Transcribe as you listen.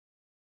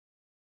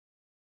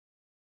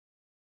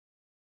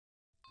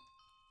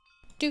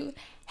do.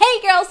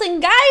 Hey girls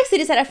and guys, it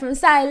is Zaira from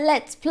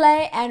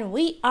ZaiLetsPlay and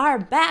we are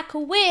back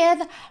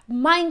with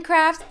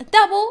Minecraft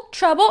Double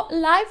Trouble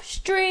live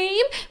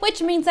stream,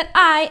 which means that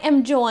I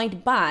am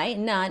joined by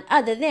none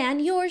other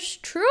than yours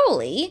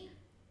truly,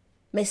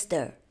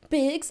 Mr.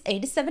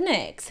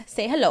 Biggs87X.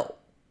 Say hello.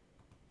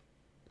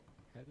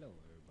 Hello,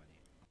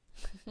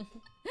 everybody.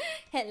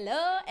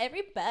 Hello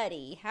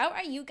everybody. How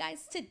are you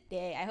guys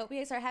today? I hope you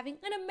guys are having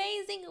an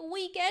amazing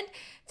weekend.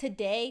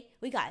 Today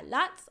we got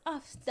lots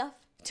of stuff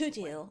to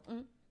do.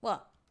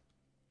 What?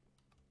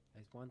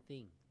 There's one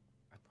thing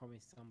I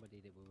promised somebody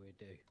that we would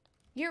do.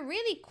 You're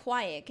really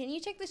quiet. Can you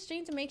check the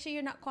stream to make sure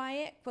you're not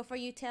quiet before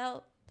you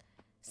tell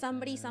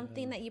somebody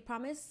something that you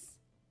promise?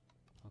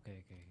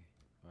 Okay.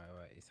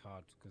 Right. It's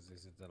hard because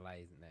there's a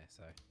delay, isn't there?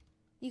 So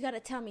You gotta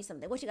tell me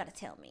something. What you gotta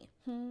tell me?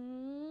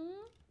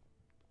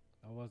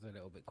 I was a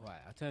little bit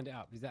quiet. I turned it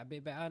up. Is that a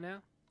bit better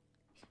now?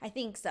 I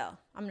think so.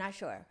 I'm not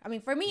sure. I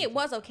mean, for me, it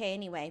was okay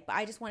anyway, but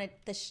I just wanted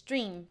the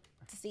stream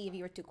to see if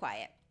you were too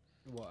quiet.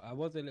 Well, I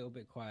was a little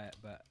bit quiet,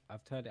 but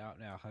I've turned it up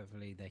now.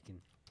 Hopefully they can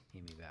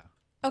hear me better.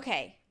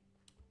 Okay.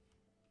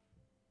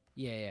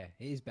 Yeah, it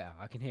is better.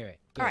 I can hear it.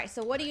 Good. All right.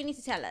 So what do you need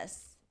to tell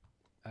us?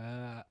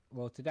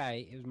 Well,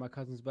 today it was my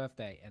cousin's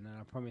birthday, and then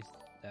I promised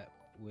that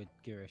we'd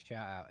give her a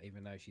shout out,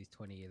 even though she's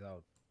 20 years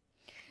old.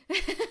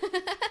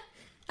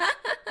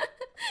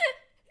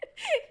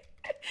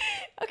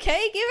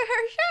 Okay, give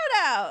her a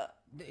shout out.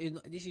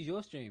 This is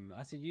your stream.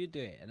 I said you do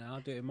it, and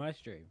I'll do it in my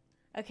stream.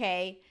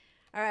 Okay.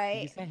 All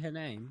right. Did you say her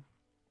name?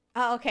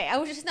 Oh, okay. I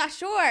was just not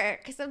sure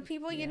because some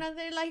people, you know,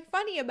 they're like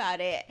funny about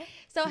it.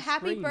 So She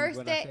happy screamed when I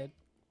birthday. said-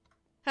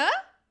 Huh?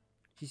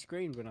 She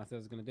screamed when I said I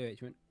was going to do it.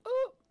 She went,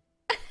 "Oh!"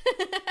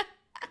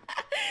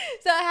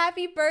 So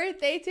happy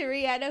birthday to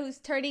Rihanna, who's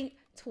turning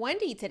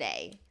 20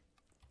 today.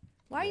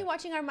 Why are you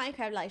watching our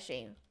Minecraft live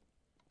stream?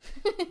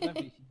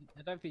 I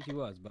don't think she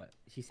was, but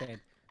she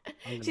said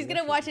She's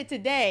gonna watch it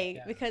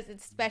today because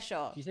it's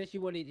special. She said she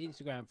wanted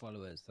Instagram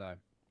followers, so.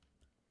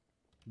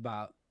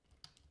 But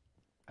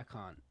I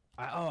can't.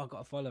 I got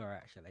to follow her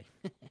actually.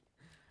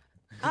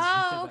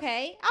 Oh,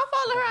 okay. I'll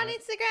follow her on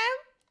Instagram.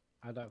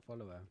 I don't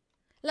follow her.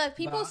 Look,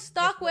 people But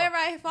stalk guess what? wherever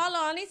I follow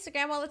on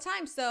Instagram all the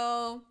time,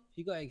 so.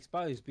 She got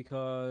exposed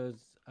because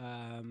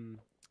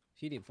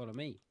she didn't follow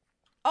me.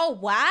 Oh,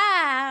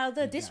 wow.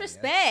 The Exactly,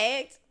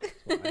 disrespect. That's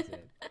what I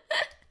said.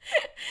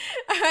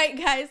 All right,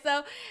 guys.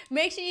 So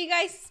make sure you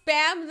guys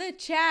spam the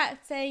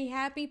chat saying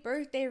happy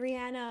birthday,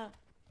 Rihanna.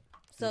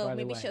 So By the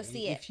maybe way, she'll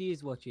see if it. she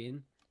is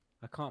watching,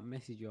 I can't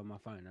message you on my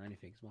phone or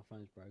anything because my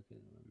phone's broken at the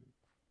moment.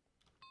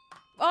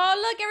 Oh,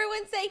 look,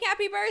 everyone's saying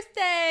happy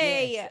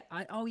birthday. Yes.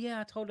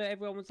 I told her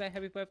everyone would say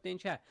happy birthday in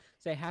chat.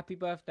 Say happy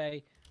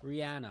birthday,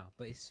 Rihanna,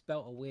 but it's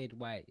spelled a weird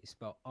way. It's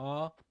spelled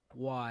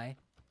Ryanna.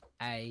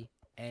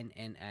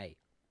 It's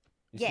not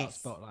Yes.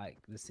 spelled like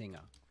the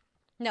singer.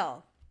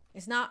 No,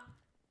 it's not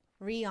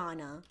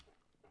Rihanna,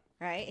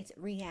 right? It's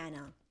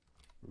Rihanna.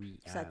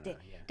 So Yeah.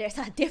 there's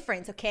a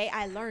difference, okay?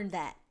 I learned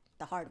that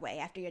the hard way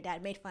after your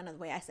dad made fun of the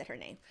way I said her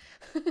name.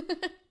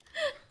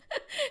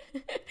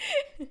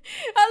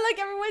 Oh, look,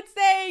 everyone's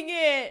saying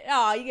it.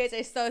 Oh, you guys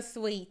are so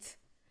sweet.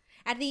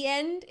 At the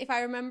end, if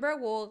I remember,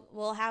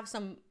 we'll have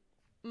some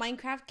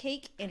Minecraft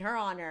cake in her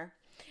honor.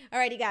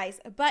 Alrighty, guys.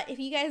 But if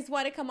you guys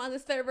want to come on the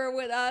server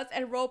with us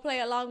and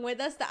roleplay along with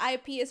us, the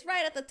IP is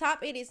right at the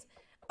top. It is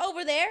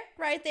over there,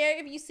 right there.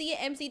 If you see it,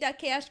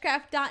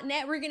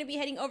 mc.koashkraft.net. We're going to be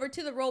heading over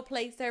to the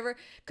roleplay server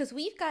because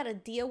we've got to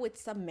deal with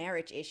some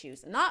marriage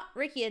issues. Not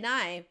Ricky and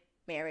I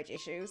marriage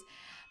issues.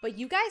 But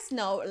you guys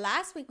know,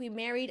 last week we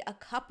married a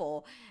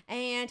couple,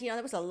 and you know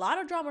there was a lot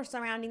of drama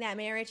surrounding that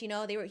marriage. You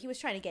know, he was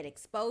trying to get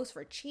exposed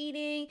for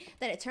cheating.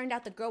 Then it turned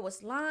out the girl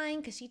was lying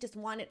because she just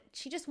wanted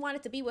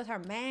to be with her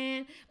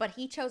man, but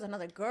he chose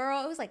another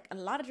girl. It was like a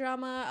lot of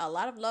drama, a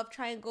lot of love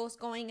triangles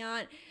going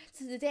on.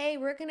 So today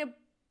we're gonna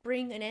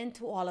bring an end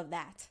to all of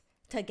that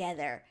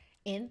together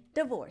in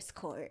divorce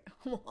court.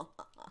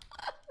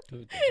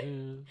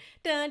 Dun,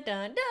 dun,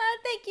 dun.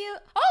 Thank you.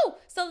 Oh,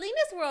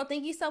 Selena's World,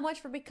 thank you so much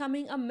for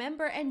becoming a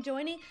member and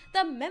joining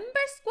the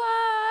member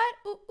squad.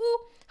 Ooh, ooh.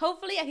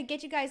 Hopefully, I could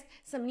get you guys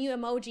some new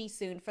emojis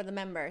soon for the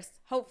members.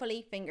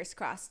 Hopefully, fingers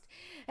crossed.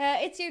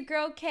 It's your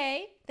girl,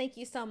 Kay. Thank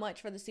you so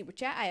much for the super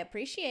chat. I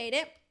appreciate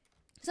it.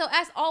 So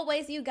as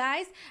always, you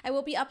guys, I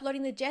will be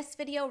uploading the Jess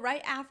video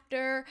right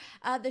after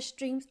the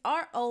streams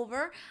are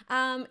over.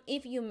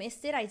 If you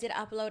missed it, I did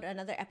upload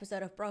another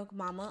episode of Broke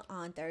Mama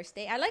on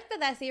Thursday. I like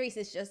that series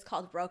is just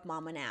called Broke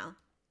Mama now.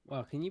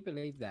 Well, can you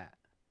believe that?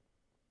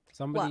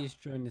 Somebody has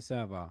joined the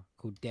server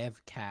called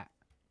DevCat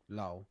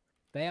LOL.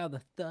 They are the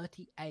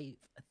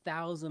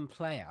 38,000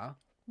 player.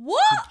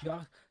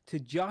 What? To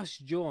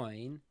just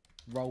join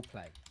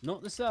roleplay,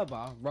 not the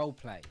server,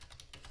 roleplay.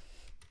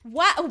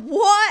 What?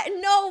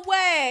 No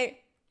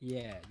way.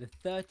 Yeah, the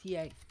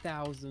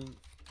 38,000th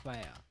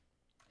player.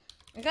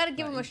 I gotta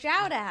give him a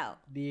shout out.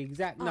 The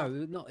exact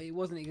it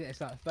wasn't exact. It's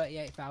like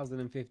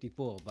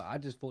 38,054, but I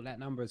just thought that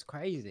number is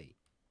crazy.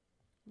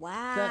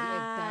 Wow.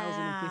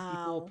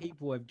 38,054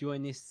 people have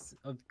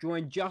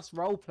joined just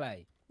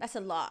roleplay. That's a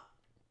lot.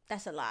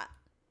 That's a lot.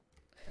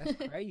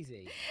 That's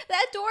crazy.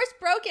 That door's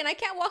broken. I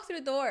can't walk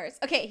through doors.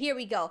 Okay, here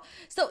we go.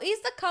 So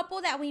is the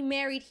couple that we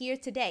married here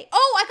today.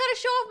 Oh, I gotta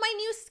show off my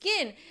new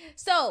skin.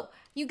 So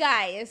you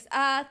guys,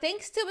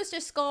 thanks to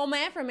Mr.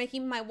 Skullman for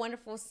making my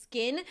wonderful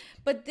skin.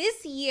 But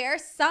this year,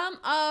 some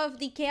of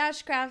the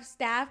Koashkraft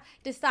staff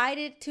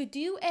decided to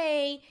do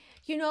a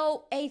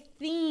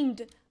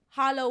themed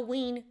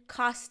Halloween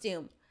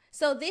costume.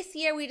 So this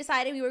year we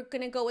decided we were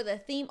going to go with a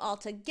theme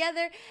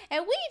altogether,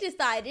 and we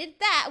decided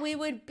that we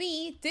would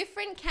be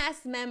different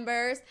cast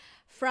members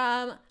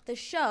from the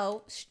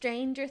show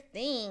Stranger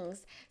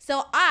Things.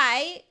 So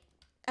I'm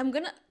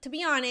to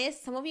be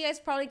honest, some of you guys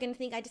probably going to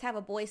think I just have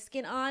a boy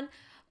skin on,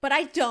 but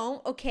I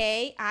don't,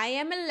 okay? I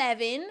am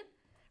 11.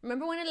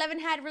 Remember when 11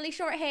 had really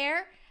short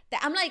hair?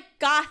 I'm like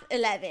goth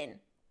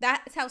 11.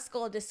 That's how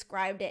Skull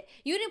described it.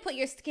 You didn't put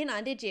your skin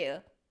on, did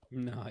you?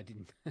 No, I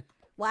didn't.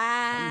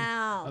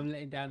 Wow. I'm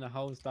letting down the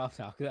whole staff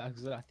now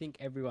because I think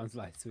everyone's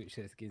like switched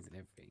their skins and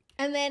everything.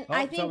 And then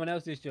I think someone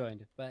else just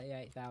joined.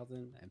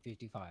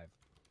 38,055.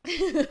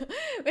 Mr.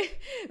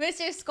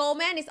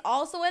 Skullman is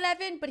also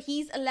 11, but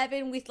he's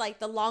 11 with like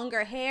the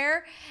longer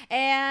hair.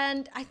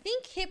 And I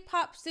think Hip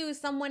Hop Sue is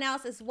someone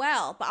else as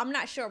well, but I'm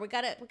not sure. We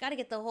gotta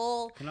get the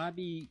whole. Can I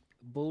be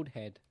bald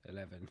head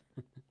 11?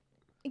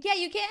 Yeah,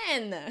 you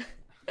can.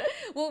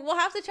 We'll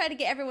have to try to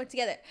get everyone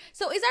together.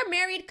 So is our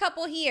married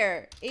couple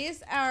here?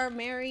 Is our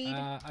married?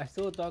 I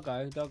saw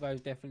Doggo. Doggo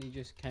definitely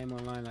just came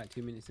online like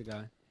 2 minutes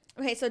ago.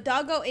 Okay, so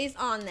Doggo is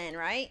on then,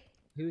 right?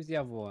 Who's the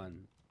other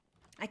one?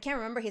 I can't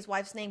remember his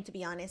wife's name, to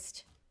be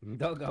honest.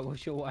 Doggo,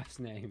 what's your wife's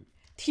name?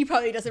 He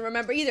probably doesn't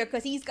remember either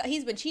because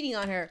he's been cheating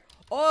on her.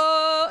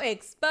 Oh,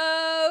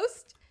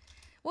 exposed.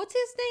 What's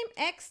his name?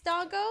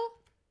 Doggo?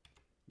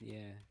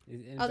 Yeah.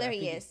 Oh, there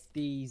he is.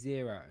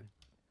 D0.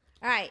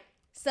 All right,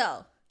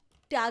 so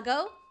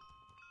Doggo,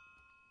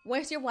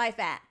 where's your wife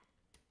at?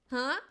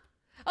 Huh?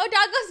 Oh,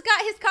 Doggo's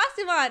got his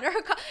costume on.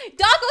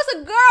 Doggo's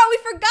a girl. We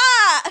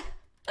forgot.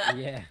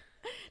 Yeah.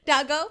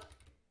 Doggo,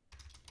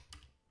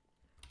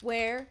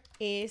 where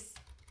is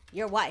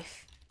your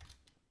wife?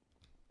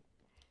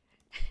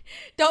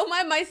 Don't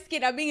mind my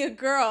skin. I'm being a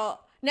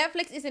girl.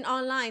 Netflix isn't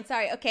online.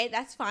 Sorry. Okay,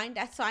 that's fine.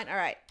 That's fine. All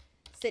right.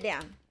 Sit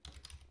down.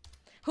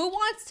 Who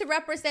wants to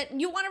represent?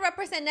 You want to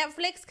represent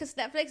Netflix? Because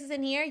Netflix is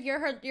in here.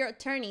 You're your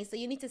attorney, so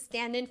you need to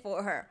stand in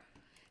for her.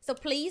 So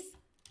please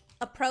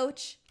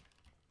approach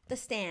the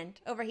stand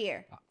over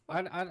here.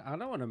 I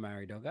don't want to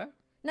marry Doggo.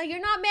 No,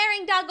 you're not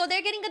marrying Doggo.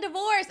 They're getting a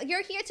divorce.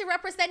 You're here to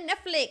represent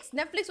Netflix.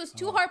 Netflix was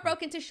too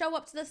heartbroken to show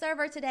up to the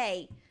server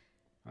today.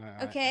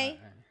 Okay?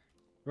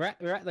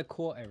 We're at the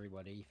court,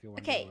 everybody, if you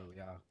want to know where we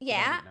are.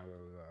 Yeah. I don't know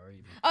where we are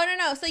even. Oh,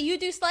 no. So you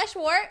do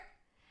 /wart,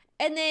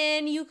 and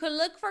then you could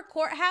look for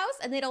courthouse,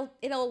 and it'll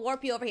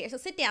warp you over here. So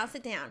sit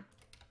down.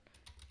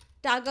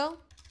 Doggo,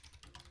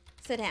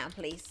 sit down,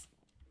 please.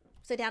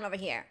 Sit down over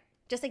here.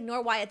 Just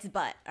ignore Wyatt's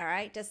butt, all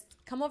right? Just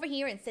come over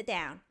here and sit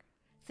down.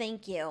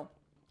 Thank you.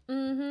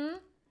 Mm-hmm.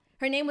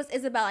 Her name was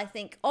Isabel, I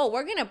think. Oh,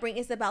 we're going to bring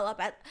Isabel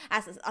up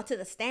to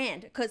the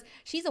stand because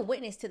she's a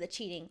witness to the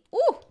cheating.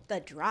 Ooh, the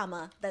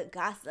drama, the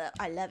gossip.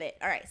 I love it.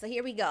 All right, so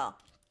here we go.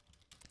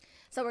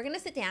 So we're going to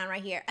sit down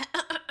right here.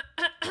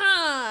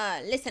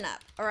 Listen up,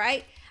 all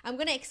right? I'm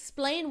going to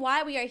explain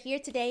why we are here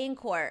today in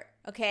court,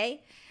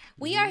 okay?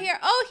 We are here.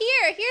 Oh,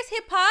 here's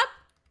Hip Hop.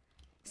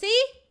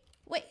 See?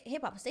 Wait,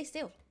 Hip Hop, stay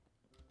still.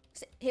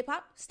 Hip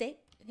Hop, stay.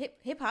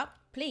 Hip Hop,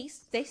 please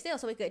stay still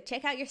so we could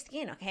check out your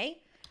skin,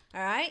 okay?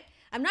 All right?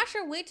 I'm not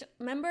sure which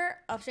member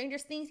of Stranger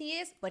Things he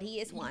is, but he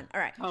is one. All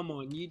right. Come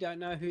on, you don't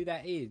know who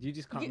that is. You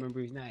just can't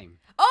remember his name.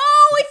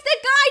 Oh, it's the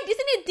guy.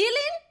 Isn't it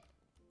Dylan?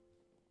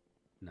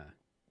 No.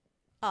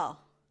 Oh.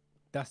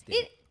 Dustin.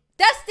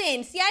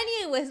 Dustin. See,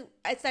 I knew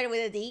it started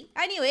with a D.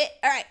 I knew it.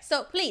 All right.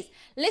 So please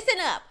listen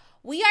up.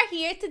 We are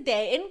here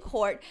today in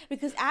court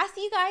because, as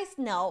you guys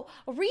know,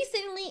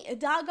 recently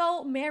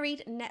Doggo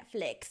married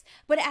Netflix.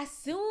 But as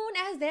soon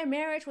as their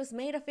marriage was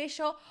made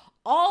official,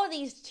 all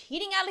these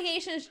cheating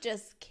allegations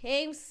just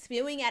came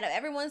spewing out of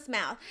everyone's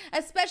mouth,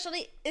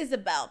 especially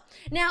Isabel.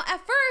 Now, at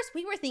first,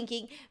 we were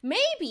thinking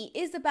maybe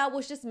Isabel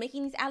was just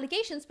making these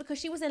allegations because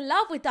she was in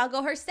love with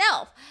Doggo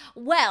herself.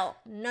 Well,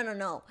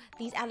 no.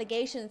 These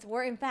allegations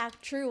were in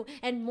fact true,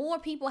 and more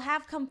people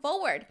have come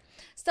forward.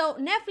 So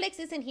Netflix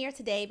isn't here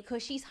today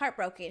because she's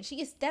heartbroken. She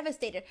is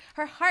devastated.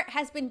 Her heart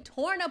has been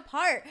torn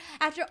apart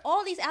after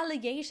all these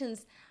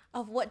allegations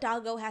of what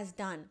Doggo has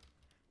done.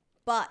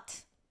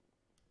 But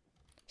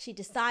she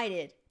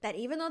decided that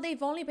even though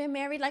they've only been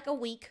married like a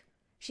week,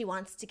 she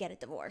wants to get a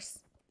divorce.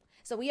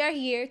 So we are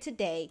here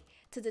today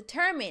to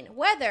determine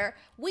whether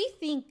we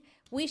think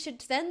we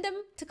should send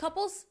them to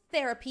couples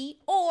therapy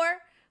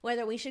or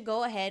whether we should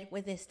go ahead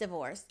with this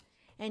divorce.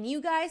 And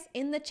you guys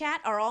in the chat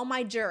are all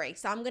my jury,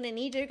 so I'm going to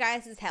need your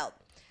guys' help.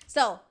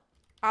 So,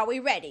 are we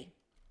ready?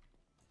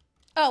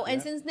 Oh,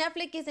 and since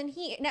Netflix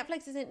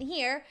isn't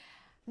here,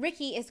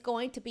 Ricky is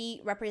going to be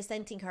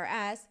representing her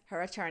as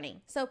her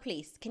attorney. So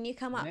please, can you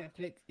come up?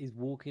 Netflix is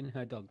walking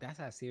her dog. That's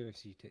how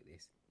serious she took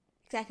this.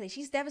 Exactly.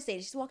 She's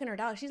devastated. She's walking her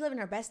dog. She's living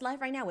her best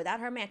life right now without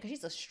her man because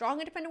she's a strong,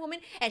 independent woman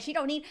and she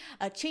don't need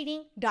a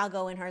cheating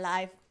doggo in her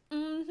life.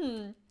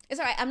 It's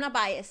all right. I'm not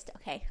biased.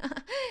 Okay.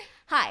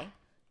 Hi.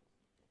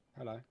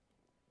 Hello.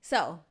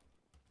 So,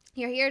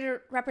 you're here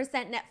to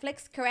represent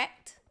Netflix,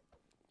 correct?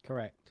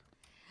 Correct.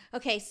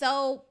 Okay,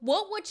 so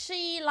what would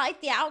she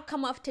like the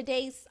outcome of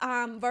today's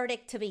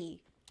verdict to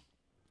be?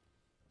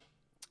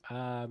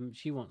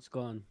 She wants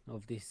gone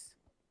of this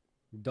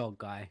dog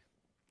guy.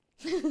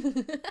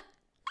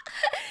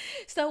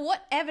 So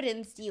what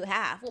evidence do you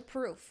have? What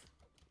proof?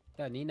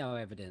 Don't need no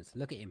evidence.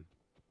 Look at him.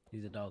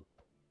 He's a dog.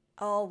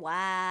 Oh,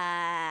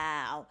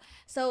 wow.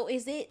 So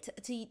does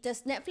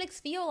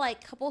Netflix feel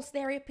like couples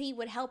therapy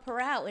would help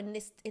her out in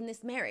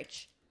this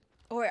marriage?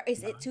 Or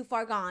is it too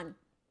far gone?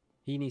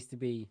 He needs to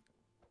be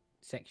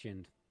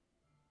sectioned.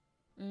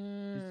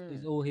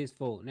 It's all his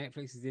fault.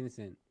 Netflix is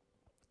innocent.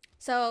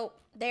 So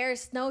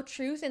there's no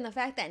truth in the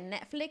fact that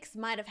Netflix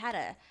might have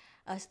had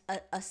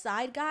a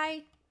side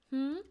guy?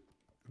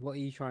 What are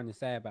you trying to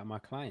say about my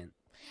client?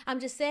 I'm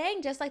just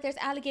saying, just like there's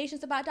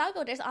allegations about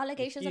Doggo, there's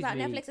allegations about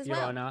Netflix as well.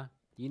 Your Honor,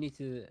 you need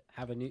to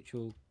have a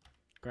neutral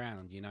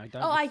ground, you know?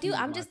 Don't I do.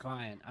 I'm just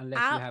client unless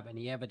you have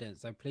any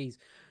evidence. So please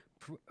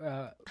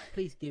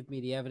give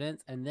me the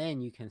evidence and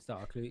then you can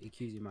start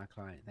accusing my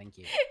client. Thank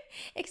you.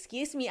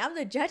 Excuse me, I'm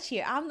the judge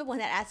here. I'm the one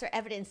that asked for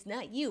evidence,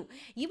 not you.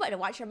 You better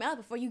watch your mouth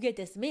before you get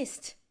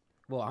dismissed.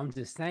 Well, I'm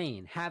just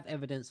saying, have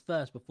evidence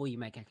first before you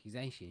make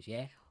accusations,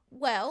 yeah?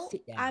 Well,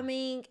 I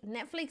mean,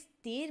 Netflix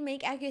did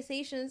make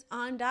accusations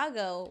on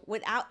Doggo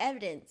without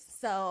evidence.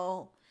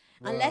 So,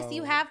 unless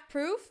you have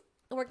proof,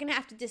 we're going to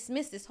have to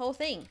dismiss this whole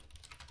thing.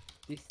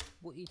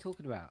 What are you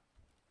talking about?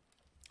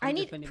 I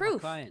need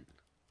proof.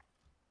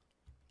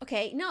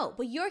 Okay, no,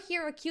 but you're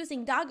here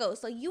accusing Doggo,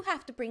 so you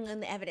have to bring in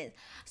the evidence.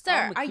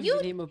 Sir, are you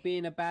accusing him of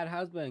being a bad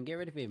husband? Get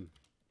rid of him.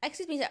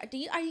 Excuse me, sir. Are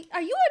you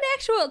an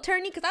actual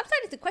attorney? Because I'm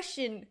starting to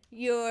question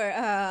your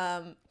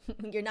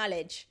your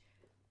knowledge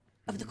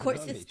of the court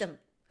system.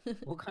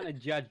 What kind of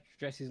judge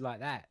dresses like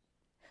that?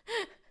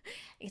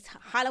 It's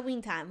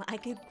Halloween time. I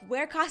could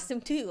wear a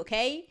costume too,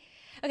 okay?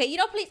 Okay, you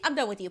know, please, I'm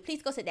done with you.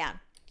 Please go sit down.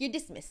 You're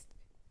dismissed.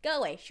 Go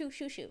away. Shoo.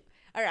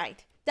 All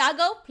right.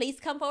 Doggo, please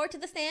come forward to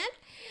the stand.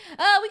 We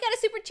got a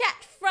super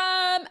chat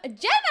from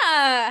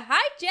Jenna.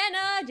 Hi,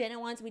 Jenna. Jenna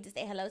wants me to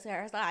say hello to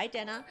her. So, hi,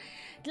 Jenna.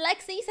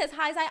 Lexi says,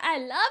 hi, Zai. I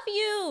love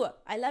you.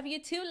 I love you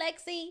too,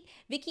 Lexi.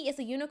 Vicky is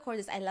a unicorn.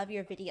 Says, I love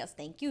your videos.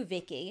 Thank you,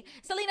 Vicky.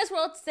 Selena's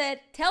World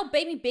said, tell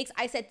Baby Biggs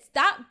I said,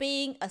 stop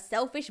being a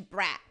selfish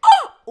brat.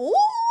 Oh,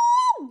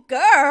 ooh,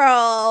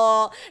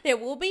 girl. There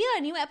will be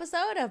a new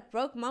episode of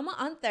Broke Mama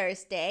on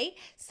Thursday.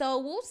 So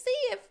we'll see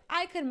if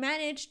I can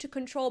manage to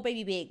control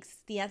Baby Biggs.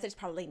 The answer is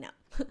probably no.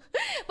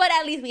 But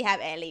at least we have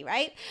Ellie,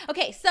 right?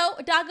 Okay, so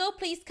Doggo,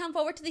 please come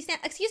forward to the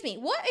stand. Excuse me,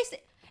 what is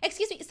it?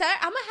 Excuse me, sir,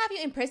 I'm gonna have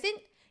you in prison.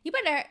 You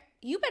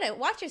better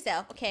watch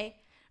yourself, okay?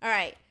 All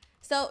right.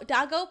 So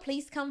Doggo,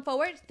 please come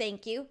forward.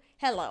 Thank you.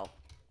 Hello.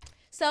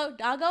 So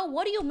Doggo,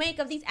 what do you make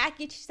of these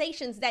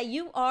accusations that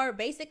you are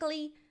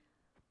basically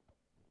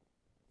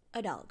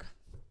a dog?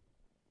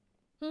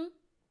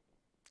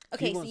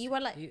 Okay, so you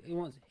are like... He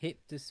wants Hip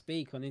to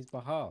speak on his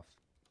behalf.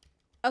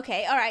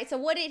 Okay, all right. So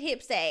what did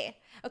Hip say?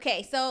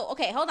 Okay,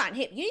 hold on.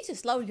 Hip, you need to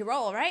slow your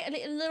roll, right? A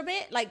little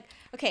bit? Like,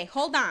 okay,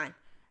 hold on.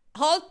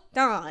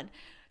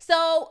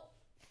 So,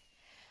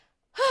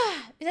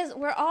 because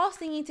we're all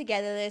singing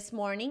together this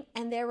morning,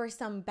 and there were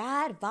some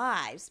bad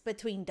vibes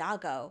between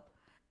Doggo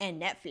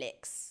and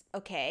Netflix,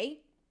 okay?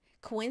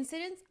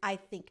 Coincidence? I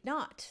think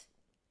not.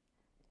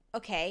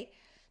 Okay,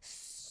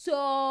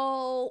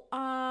 so,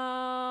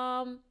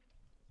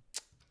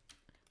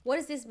 what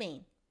does this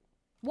mean?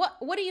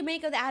 What do you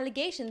make of the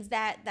allegations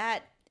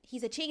that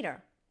he's a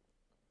cheater?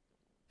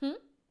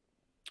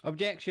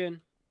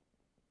 Objection.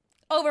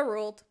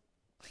 Overruled.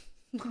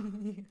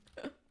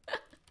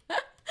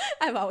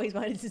 I've always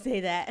wanted to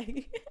say that.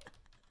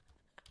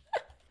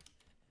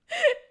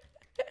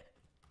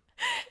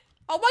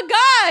 Oh my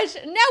gosh!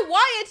 Now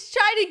Wyatt's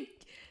trying to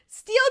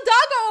steal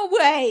Doggo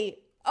away.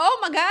 Oh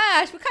my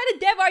gosh! What kind of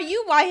dev are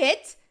you,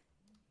 Wyatt?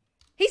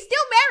 He's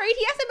still married.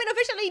 He hasn't been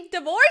officially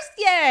divorced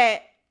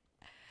yet.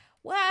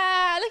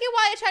 Wow, look at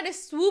Wyatt trying to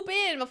swoop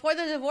in before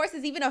the divorce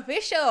is even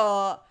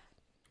official.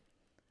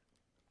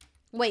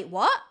 Wait,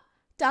 what?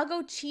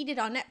 Doggo cheated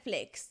on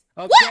Netflix.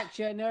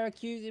 Objection, they're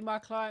accusing my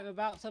client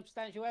without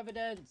substantial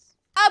evidence.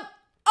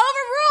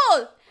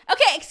 Overruled.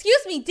 Okay,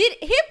 excuse me, did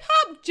Hip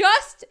Hop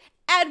just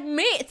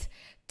admit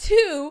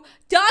to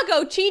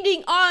Doggo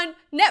cheating on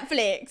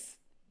Netflix?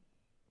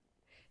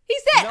 He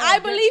said, I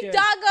believe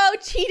Doggo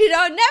cheated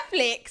on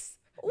Netflix.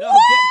 No what?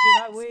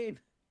 Objection, I win.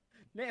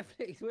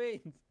 Netflix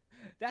wins.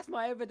 That's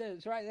my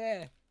evidence right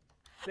there.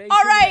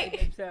 All right,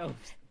 guys,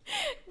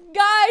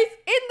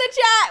 in the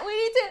chat,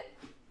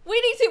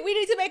 we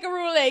need to make a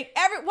ruling.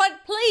 Everyone,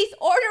 please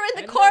order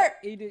in the court.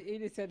 He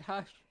just said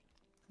hush.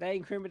 They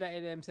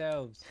incriminated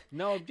themselves.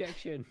 No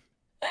objection.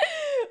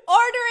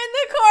 Order in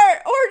the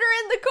court. Order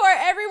in the court.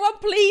 Everyone,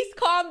 please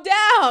calm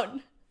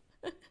down.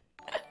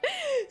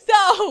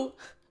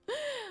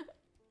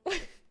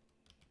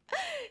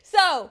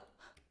 So,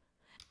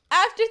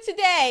 after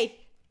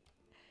today,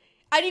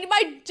 I need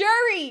my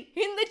jury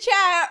in the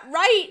chat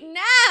right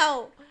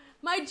now.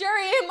 My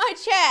jury in my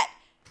chat.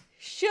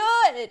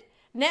 Should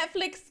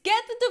Netflix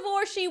get the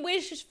divorce she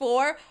wishes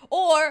for,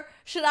 or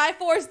should I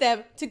force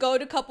them to go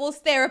to couples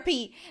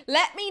therapy?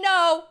 Let me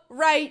know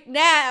right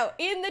now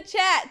in the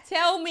chat.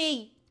 Tell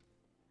me.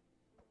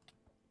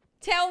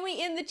 Tell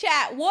me in the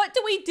chat. What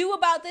do we do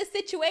about this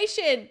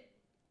situation?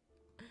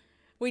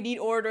 We need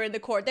order in the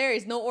court. There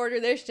is no order.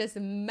 There's just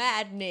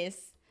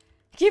madness.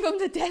 Give him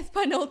the death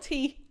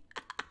penalty.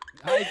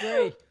 I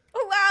agree.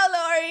 Wow,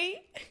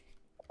 Lori.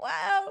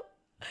 Wow.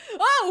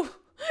 Oh,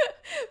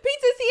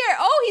 Pizza's here.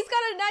 Oh, he's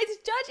got a nice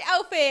judge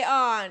outfit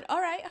on.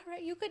 All right.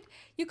 You could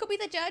be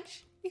the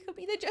judge. You could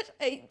be the judge.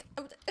 Hey.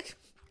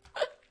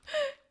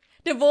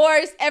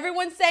 Divorce.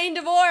 Everyone's saying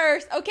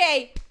divorce.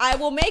 Okay, I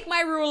will make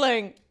my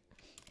ruling.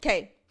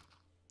 Okay.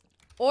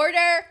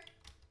 Order,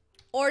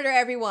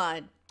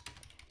 everyone.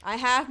 I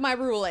have my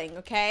ruling,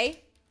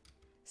 okay?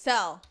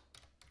 So,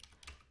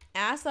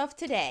 as of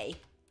today,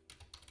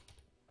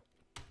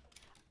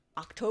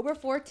 October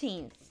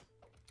 14th,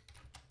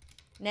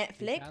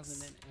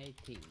 Netflix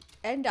 2018.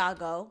 and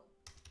Doggo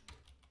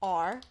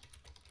are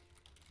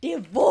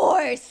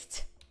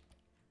divorced.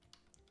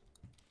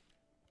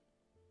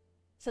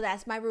 So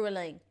that's my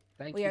ruling.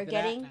 Thank we you are for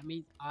getting. That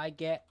means I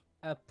get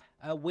a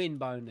win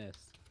bonus.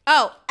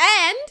 Oh,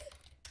 and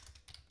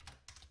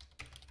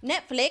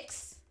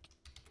Netflix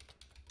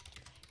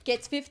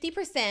gets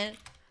 50%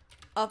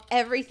 of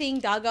everything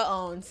Doggo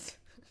owns.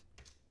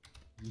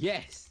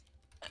 Yes.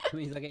 That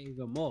means I get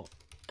even more.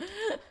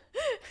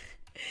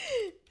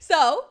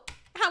 So,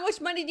 how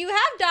much money do you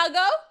have,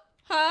 Doggo?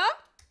 Huh?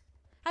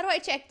 How do I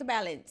check the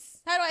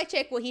balance? How do I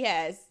check what he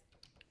has?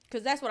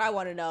 Because that's what I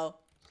want to know.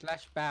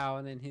 /bow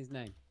and then his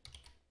name.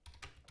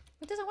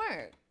 It doesn't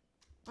work.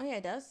 Oh, yeah,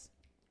 it does.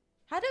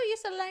 How do you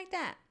select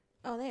that?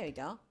 Oh, there you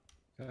go.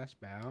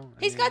 /bow.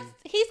 He's got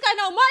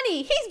no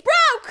money. He's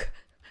broke.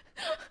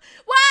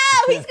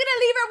 Wow, he's gonna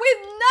leave her with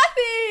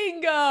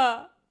nothing.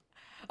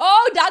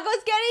 Oh,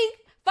 Doggo's getting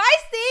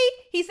feisty.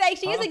 He's saying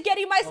she isn't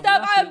getting my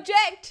stuff. I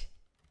object.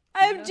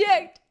 I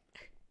object.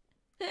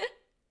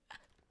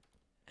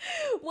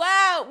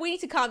 Wow, we need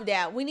to calm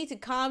down. We need to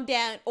calm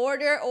down.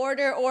 Order.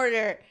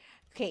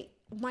 Okay,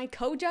 my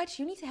co-judge,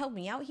 you need to help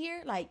me out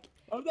here. Like,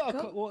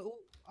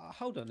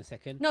 hold on a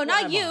second. No,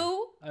 not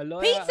you. A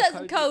lawyer,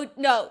 Pizza's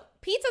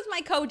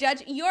my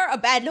co-judge. You're a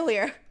bad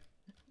lawyer.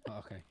 Oh,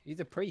 okay,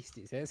 he's a priest,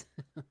 it says.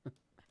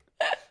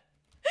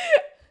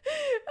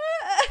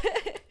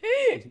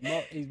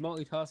 he's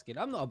multitasking.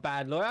 I'm not a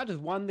bad lawyer. I just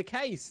won the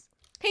case.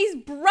 He's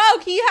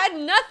broke. He had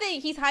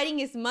nothing. He's hiding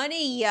his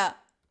money. I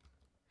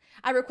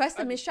request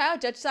a mistrial.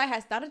 Judge Zai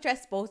has not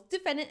addressed both the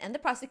defendant and the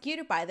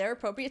prosecutor by their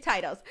appropriate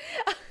titles.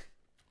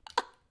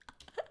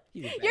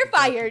 You're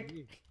fired.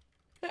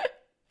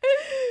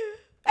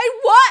 And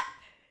what?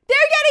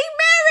 They're getting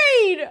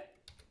married.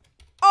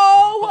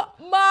 Oh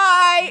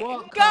my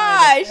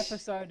gosh. Kind of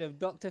episode of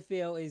Dr.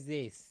 Phil is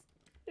this?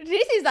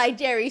 This is like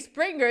Jerry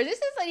Springer.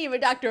 This isn't even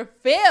Dr.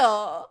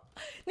 Phil.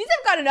 These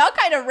have gotten all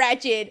kind of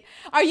ratchet.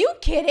 Are you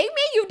kidding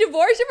me? You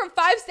divorced her for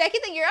 5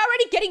 seconds and you're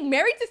already getting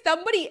married to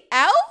somebody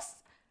else?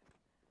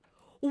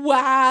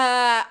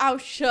 Wow. I'm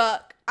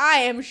shook. I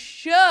am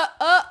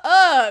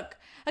shook.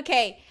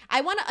 Okay,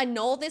 I want to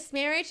annul this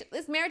marriage.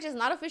 This marriage is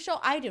not official.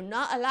 I do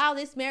not allow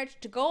this marriage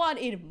to go on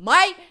in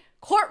my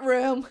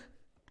courtroom.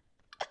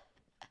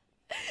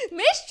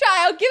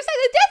 Mistrial gives her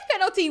the death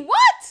penalty.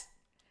 What?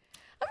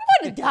 I'm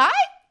going to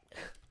die?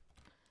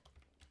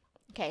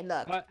 Okay,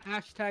 look.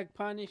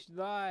 #punish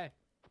Zai.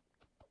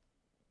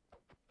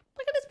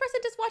 Look at this person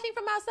just watching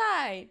from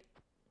outside.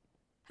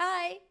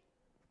 Hi.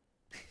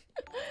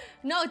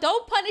 No,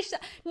 don't punish.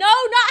 No,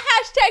 not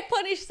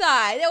 #punish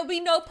Zai. There will be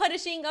no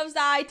punishing of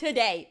Zai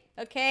today.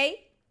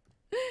 Okay?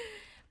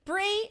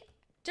 Bree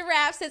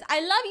Giraffe says, I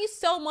love you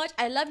so much.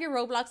 I love your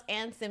Roblox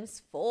and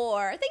Sims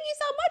 4. Thank you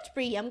so much,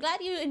 Bree. I'm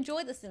glad you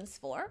enjoyed the Sims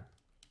 4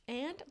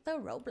 and the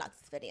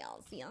Roblox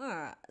videos.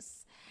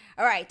 Yes.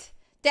 All right.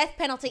 Death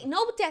penalty.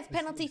 No death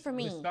penalty for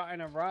me. We're starting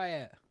a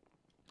riot.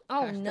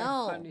 Oh,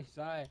 no. #punish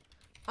Zai.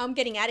 I'm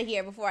getting out of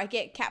here before I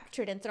get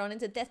captured and thrown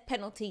into death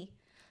penalty.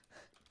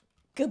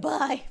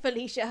 Goodbye,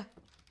 Felicia.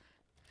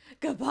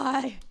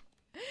 Goodbye.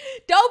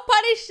 Don't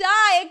punish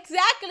Zai.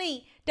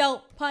 Exactly.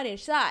 Don't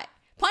punish Zai.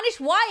 Punish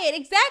Wyatt.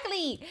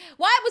 Exactly.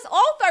 Wyatt was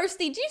all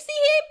thirsty. Did you see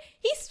him?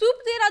 He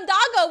swooped in on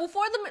Doggo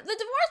before the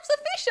divorce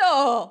was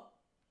official.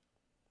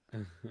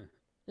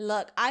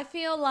 Look, I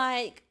feel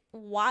like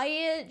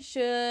Wyatt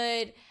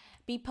should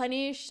be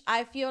punished.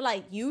 I feel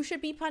like you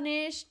should be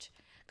punished.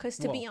 Because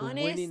to be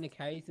honest, winning the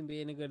case and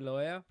being a good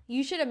lawyer,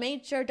 you should have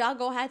made sure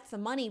Doggo had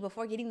some money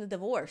before getting the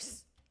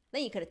divorce.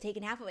 Then you could have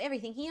taken half of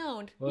everything he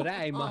owned. Well,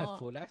 that ain't my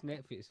fault. That's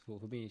Netflix's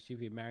fault for being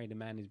stupid. Married a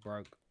man who's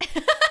broke.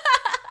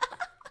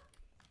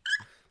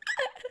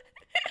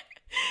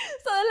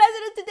 So the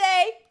lesson of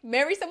today: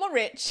 marry someone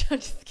rich. I'm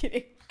just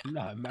kidding.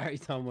 No, marry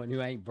someone who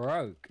ain't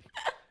broke.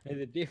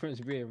 There's a difference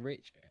between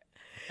rich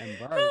and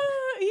broke.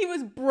 He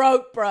was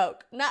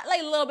broke. Not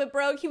like a little bit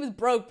broke. He was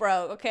broke,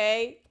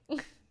 okay?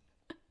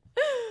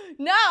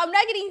 No, I'm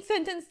not getting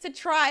sentenced to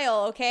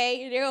trial,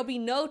 okay? There will be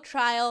no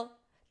trial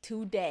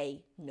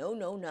today.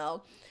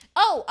 No.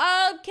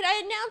 Oh, can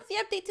I announce the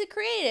update to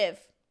creative?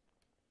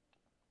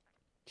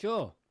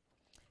 Sure.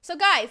 So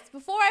guys,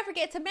 before I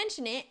forget to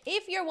mention it,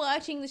 if you're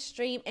watching the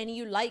stream and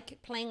you like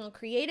playing on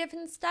creative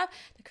and stuff,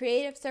 the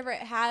creative server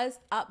has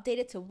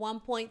updated to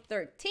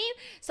 1.13.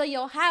 So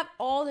you'll have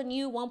all the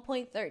new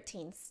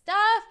 1.13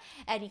 stuff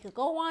and you could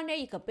go on there,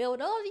 you could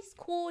build all these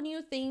cool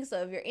new things.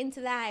 So if you're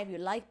into that, if you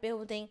like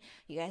building,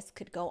 you guys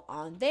could go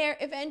on there.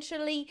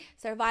 Eventually,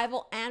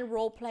 survival and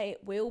roleplay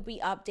will be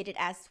updated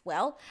as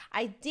well.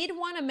 I did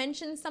want to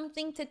mention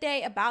something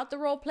today about the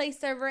roleplay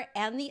server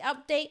and the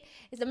update.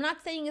 I'm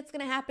not saying it's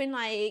going to happen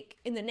like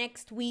in the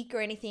next week or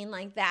anything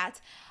like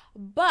that,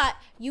 but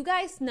you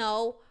guys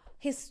know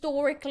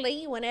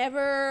historically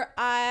whenever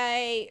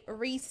I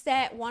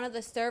reset one of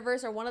the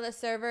servers or one of the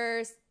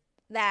servers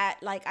that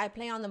like I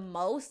play on the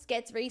most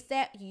gets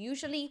reset, you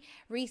usually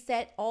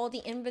reset all the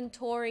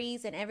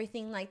inventories and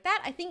everything like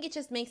that. I think it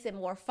just makes it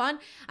more fun.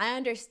 I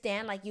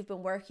understand like you've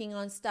been working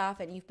on stuff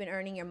and you've been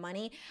earning your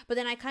money, but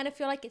then I kind of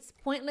feel like it's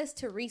pointless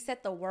to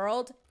reset the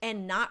world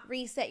and not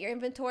reset your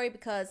inventory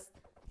because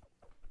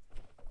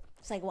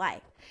it's like, why?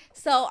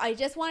 So I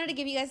just wanted to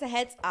give you guys a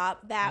heads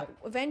up that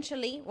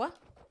eventually, what?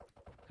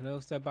 Can I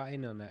also butt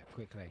in on that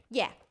quickly?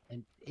 Yeah.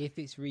 And if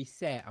it's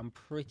reset, I'm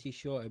pretty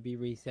sure it'll be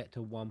reset to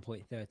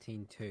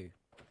 1.13 too.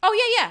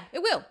 Oh, yeah,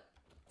 it will.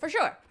 For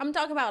sure. I'm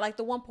talking about like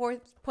the when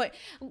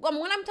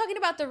I'm talking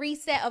about the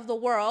reset of the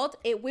world,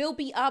 it will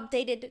be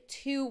updated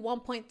to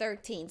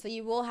 1.13. So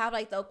you will have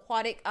like the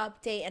aquatic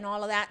update and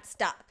all of that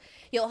stuff.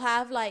 You'll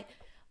have like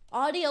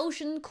all the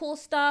ocean cool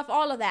stuff,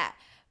 all of that.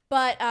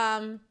 But,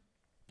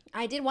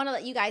 I did want to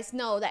let you guys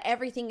know that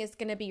everything is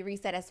going to be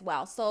reset as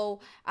well. So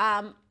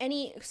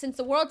since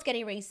the world's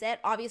getting reset,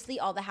 obviously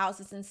all the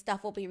houses and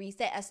stuff will be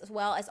reset as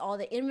well as all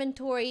the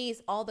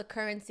inventories, all the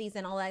currencies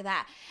and all like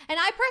that. And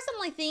I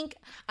personally think,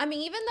 I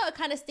mean, even though it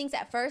kind of stinks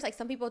at first, like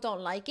some people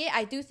don't like it,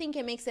 I do think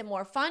it makes it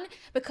more fun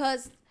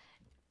because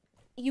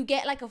you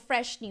get like a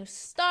fresh new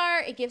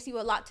start. It gives you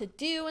a lot to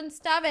do and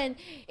stuff. And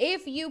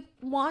if you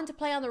want to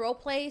play on the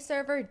roleplay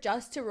server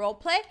just to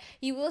roleplay,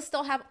 you will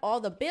still have all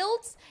the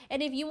builds.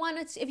 And if you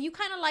want to, if you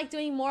kind of like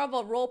doing more of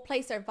a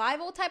roleplay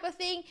survival type of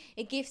thing,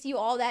 it gives you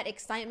all that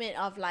excitement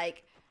of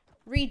like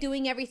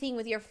redoing everything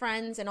with your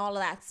friends and all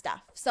of that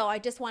stuff. So I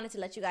just wanted to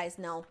let you guys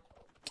know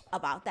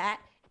about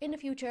that in the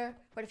future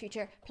for the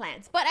future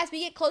plans. But as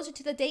we get closer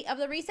to the date of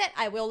the reset,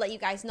 I will let you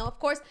guys know, of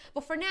course.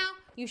 But for now,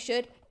 you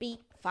should be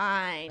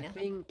fine. I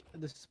think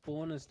the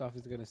spawner stuff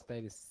is going to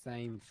stay the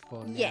same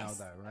for now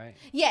though, right?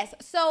 Yes.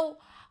 So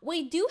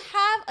we do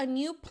have a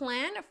new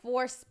plan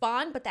for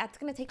spawn, but that's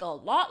going to take a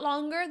lot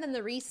longer than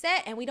the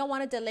reset, and we don't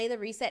want to delay the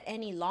reset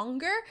any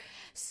longer.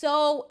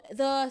 So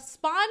the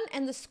spawn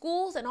and the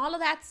schools and all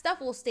of that stuff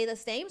will stay the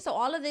same. So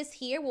all of this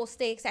here will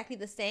stay exactly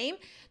the same.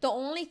 The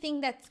only thing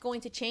that's going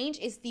to change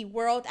is the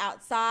world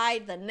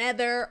outside, the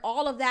nether,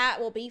 all of that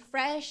will be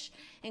fresh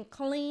and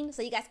clean.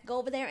 So you guys can go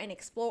over there and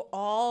explore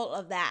all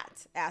of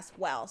that as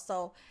well.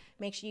 So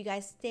make sure you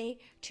guys stay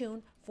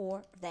tuned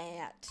for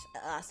that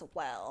as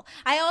well.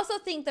 I also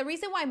think the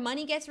reason why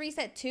money gets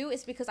reset too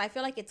is because I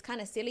feel like it's kind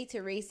of silly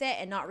to reset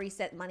and not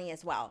reset money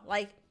as well.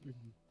 Like,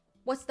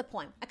 what's the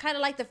point? I kind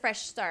of like the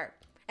fresh start.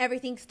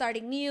 Everything's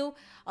starting new,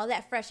 all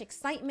that fresh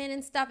excitement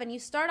and stuff. And you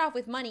start off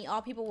with money,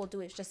 all people will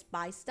do is just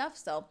buy stuff.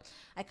 So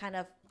I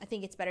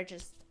think it's better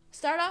just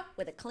start off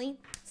with a clean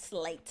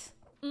slate.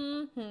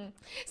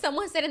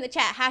 Someone said in the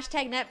chat,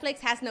 hashtag Netflix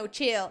has no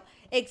chill.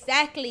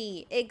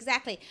 Exactly. Who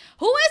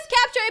is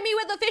capturing me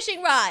with a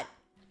fishing rod?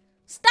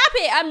 Stop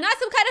it. I'm not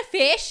some kind of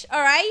fish,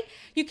 all right?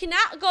 You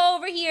cannot go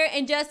over here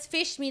and just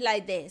fish me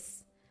like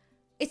this.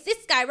 It's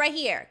this guy right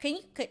here. Can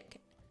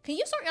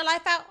you sort your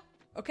life out,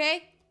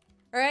 okay?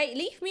 All right,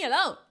 leave me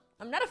alone.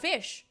 I'm not a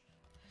fish.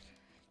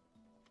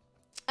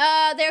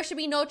 There should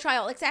be no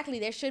trial. Exactly,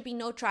 there should be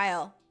no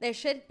trial. There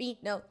should be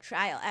no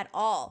trial at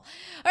all.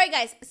 All right,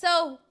 guys,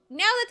 so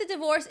now that the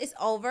divorce is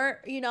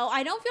over, you know,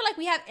 I don't feel like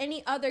we have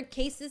any other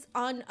cases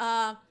on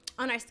our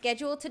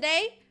schedule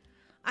today.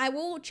 I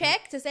will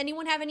check. Does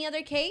anyone have any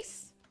other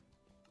case?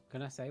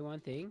 Can I say one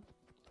thing?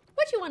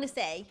 What you want to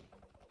say?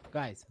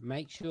 Guys,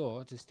 make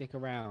sure to stick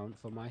around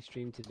for my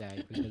stream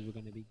today because we're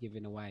going to be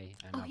giving away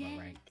another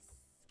rank.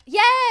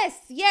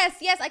 Yes.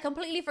 I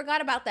completely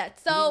forgot about that.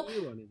 So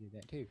you want to do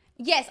that too?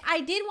 Yes,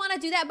 I did want to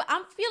do that, but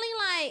I'm feeling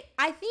like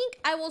I think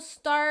I will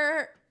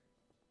start.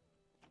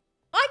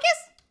 I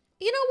guess,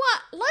 you know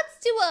what? Let's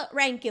do a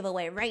rank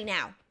giveaway right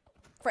now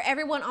for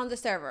everyone on the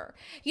server.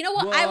 You know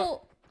what?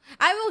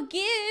 I will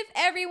give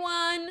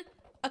everyone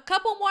a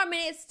couple more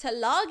minutes to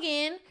log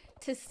in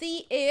to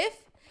see if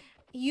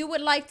you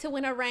would like to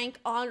win a rank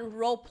on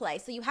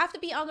roleplay. So you have to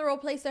be on the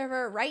roleplay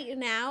server right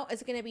now.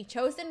 It's going to be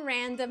chosen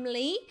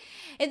randomly.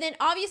 And then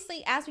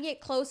obviously as we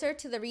get closer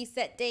to the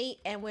reset date,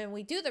 and when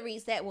we do the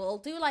reset, we'll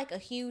do like a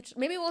huge,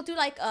 maybe we'll do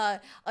like a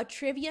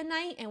trivia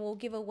night, and we'll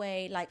give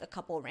away like a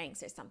couple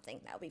ranks or something.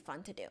 That'll be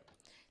fun to do.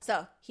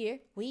 So here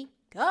we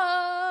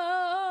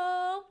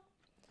go.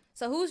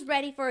 So who's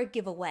ready for a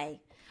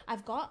giveaway?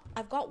 I've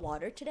got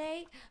water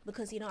today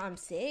because, you know, I'm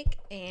sick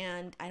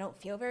and I don't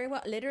feel very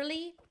well.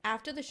 Literally,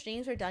 after the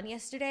streams were done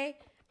yesterday,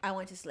 I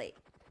went to sleep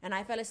and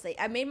I fell asleep.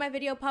 I made my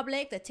video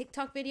public, the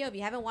TikTok video. If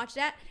you haven't watched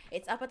that,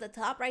 it's up at the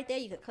top right there.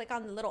 You can click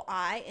on the little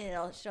eye and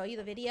it'll show you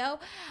the video.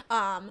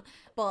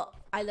 But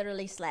I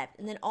literally slept.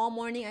 And then all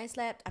morning I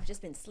slept. I've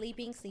just been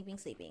sleeping.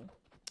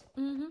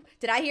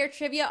 Did I hear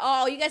trivia?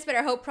 Oh, you guys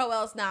better hope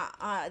Pro-L's not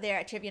there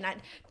at trivia night.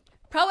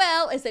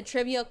 Pro-L is the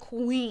trivia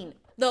queen.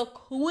 The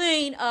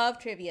queen of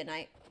trivia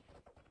night.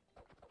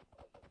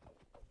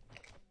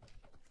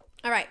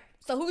 All right.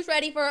 So who's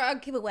ready for a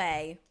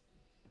giveaway?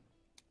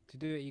 To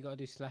do it, you gotta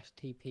do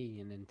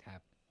 /TP and then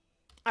tab.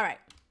 All right.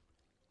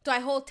 Do I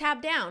hold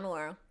tab down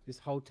or?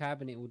 Just hold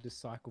tab and it will just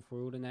cycle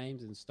through all the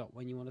names and stop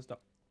when you want to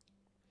stop.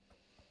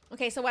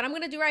 Okay. So what I'm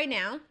gonna do right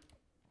now.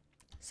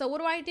 So what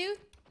do I do?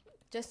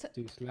 Just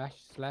do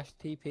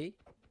 /TP.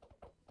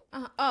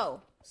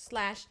 Oh,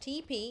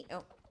 /TP.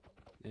 Oh.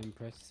 Then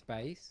press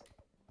space.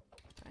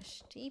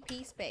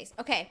 /TP space.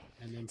 Okay.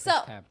 And then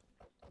press tab.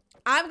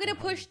 I'm gonna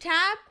push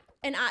tab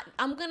and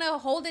I'm gonna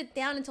hold it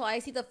down until I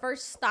see the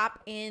first stop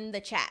in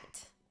the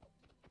chat.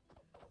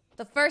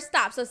 The first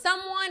stop. So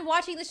someone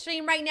watching the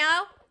stream right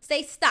now,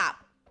 say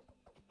stop.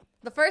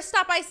 The first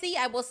stop I see,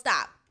 I will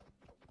stop.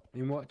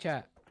 In what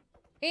chat?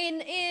 In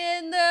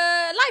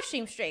the live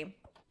stream.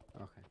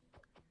 Okay.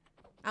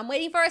 I'm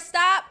waiting for a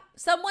stop.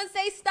 Someone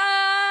say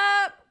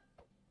stop.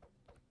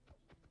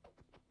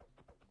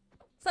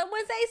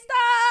 Someone say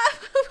stop.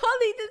 I'm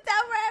holding this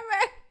down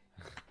forever.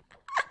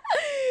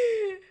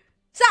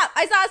 Stop.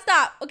 I saw a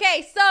stop.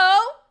 Okay,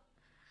 so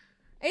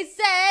it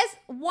says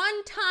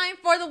one time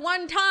for the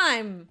one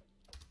time.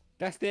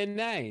 That's their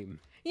name.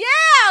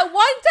 Yeah, one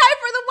time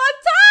for the one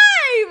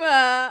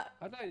time.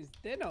 I don't.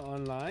 They're not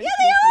online. Yeah,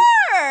 they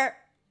are.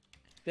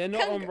 They're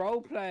not on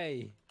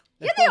roleplay.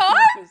 Yeah, they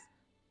are.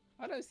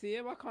 I don't see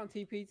them. I can't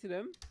TP to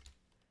them.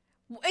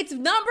 It's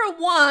number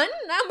one.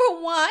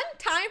 Number one.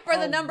 Time for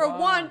the number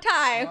one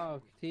time.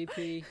 Oh,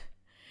 TP.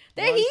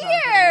 They're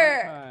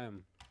here.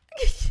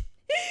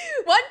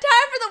 One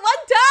time for the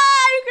one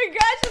time.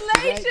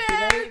 Congratulations.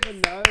 Do they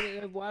even know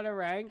that they've won a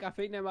rank? I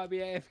think they might be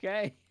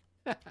AFK.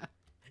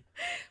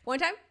 One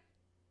time?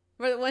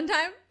 For the one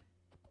time?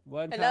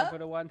 One time for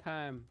the one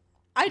time.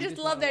 I just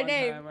love their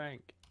name.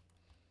 Rank.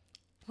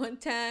 One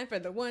time for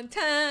the one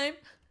time.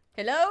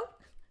 Hello?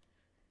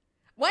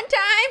 One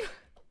time.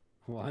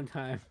 One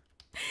time.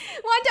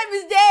 One time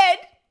is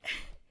dead.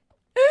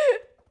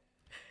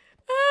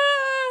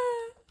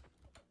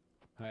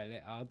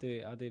 Alright, I'll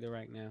do the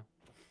rank now.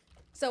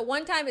 So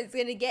one time is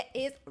gonna get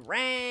his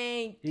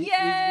rank. Yay! He's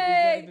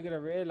not even gonna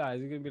realize.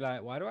 He's gonna be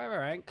like, why do I have a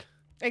rank?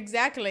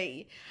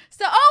 Exactly.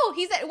 So, oh,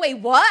 he said, wait,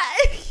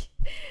 what?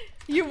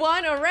 You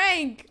won a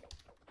rank.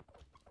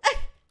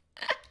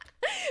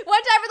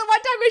 One time for the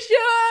one time is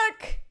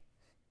shook.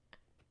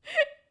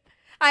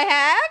 I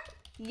have?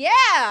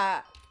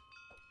 Yeah.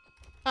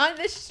 On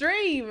the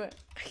stream.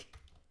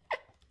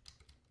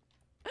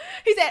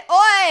 He said,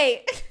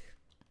 oi.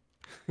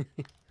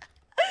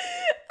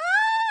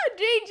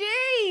 GG.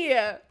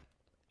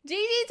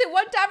 GG to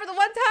one time for the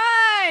one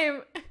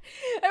time.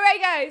 All right,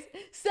 guys.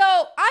 So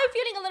I'm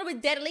feeling a little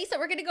bit deadly. So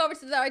we're going to go over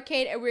to the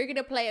arcade and we're going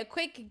to play a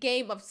quick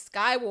game of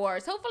Sky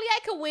Wars. Hopefully I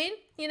can win,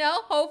 you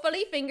know,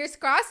 hopefully, fingers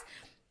crossed.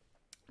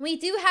 We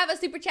do have a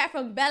super chat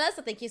from Bella,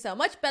 so thank you so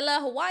much, Bella,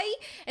 Hawaii.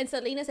 And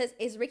Selena says,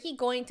 is Ricky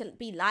going to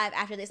be live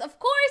after this? Of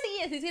course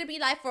he is. He's going to be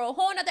live for a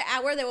whole another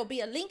hour. There will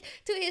be a link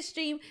to his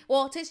stream,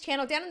 well, to his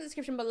channel down in the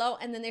description below.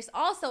 And then there's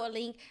also a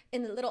link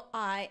in the little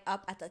eye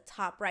up at the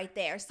top right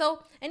there.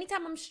 So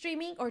anytime I'm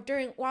streaming or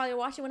while you're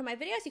watching one of my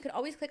videos, you can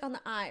always click on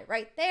the eye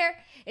right there.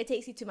 It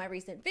takes you to my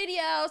recent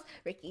videos,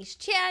 Ricky's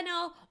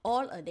channel,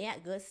 all of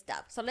that good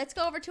stuff. So let's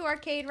go over to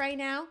arcade right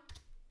now.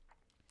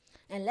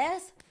 And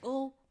let's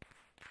go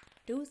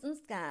do some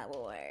Sky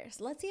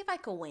Wars. Let's see if I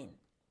can win.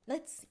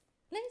 Let's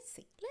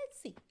see.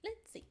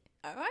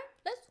 All right,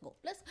 let's go.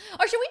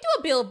 Or should we do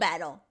a build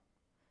battle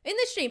in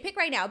the stream? Pick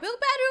right now, build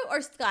battle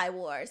or Sky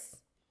Wars.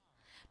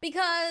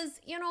 Because,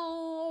 you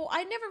know,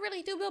 I never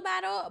really do build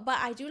battle, but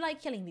I do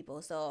like killing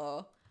people.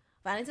 So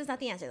violence is not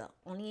the answer though,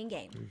 only in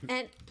game.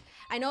 And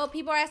I know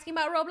people are asking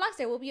about Roblox.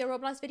 There will be a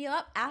Roblox video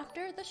up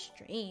after the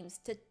streams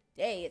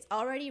today. It's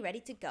already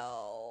ready to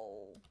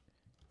go.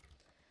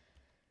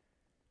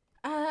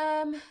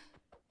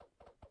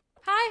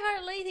 Hi,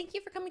 Hartley. Thank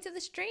you for coming to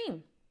the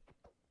stream.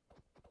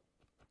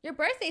 Your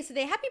birthday's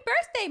today. Happy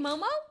birthday,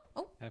 Momo.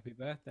 Oh. Happy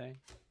birthday.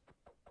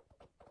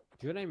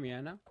 Is your name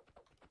Rihanna?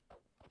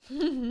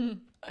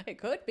 It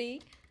could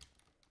be.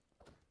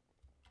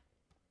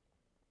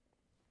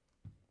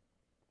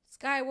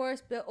 Sky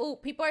Wars build. Oh,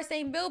 people are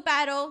saying build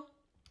battle.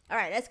 All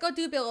right, let's go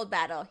do build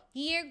battle.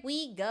 Here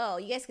we go.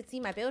 You guys can see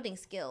my building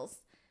skills,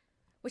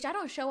 which I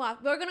don't show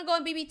off. We're going to go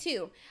on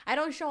BB2. I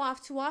don't show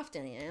off too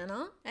often, you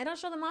know? I don't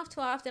show them off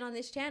too often on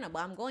this channel,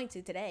 but I'm going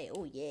to today.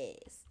 Oh,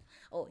 yes.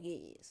 Oh,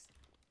 yes.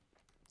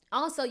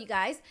 Also, you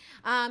guys,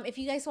 if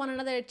you guys want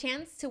another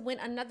chance to win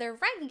another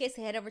rank, you guys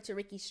head over to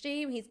Ricky's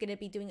stream. He's going to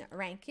be doing a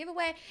rank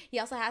giveaway. He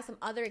also has some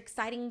other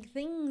exciting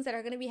things that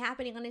are going to be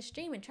happening on his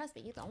stream. And trust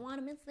me, you don't want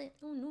to miss it.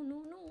 Oh, no,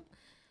 no, no.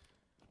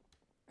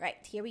 Right,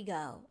 here we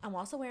go. I'm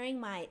also wearing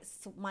my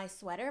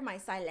sweater, my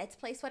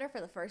ZaiLetsPlay sweater for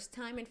the first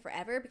time in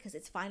forever because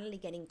it's finally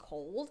getting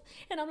cold.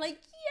 And I'm like,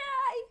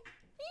 yay!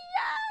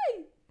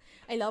 Yay!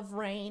 I love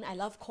rain. I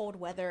love cold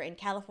weather. In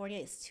California,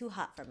 it's too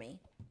hot for me.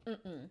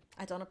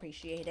 I don't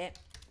appreciate it.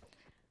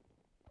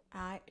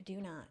 I do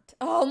not.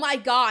 Oh my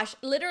gosh.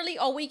 Literally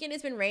all weekend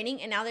it's been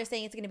raining and now they're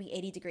saying it's going to be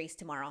 80 degrees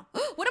tomorrow.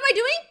 What am I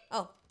doing?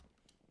 Oh.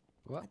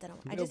 What? I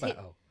don't know. I just hit.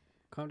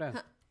 Calm down.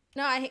 Huh?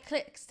 No, I hit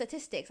click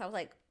statistics. I was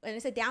like, and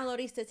it said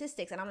downloading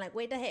statistics. And I'm like,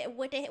 wait,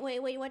 what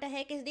the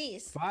heck is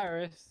this?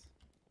 Virus.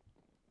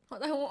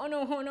 Oh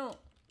no.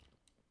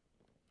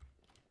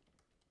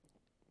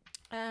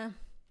 All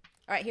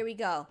right, here we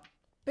go.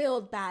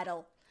 Build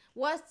battle.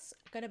 What's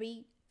going to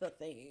be the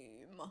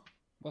theme?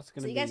 What's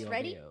going to be you guys your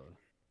ready? build?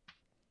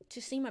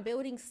 To see my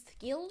building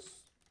skills?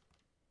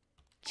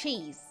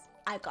 Cheese.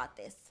 I got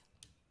this.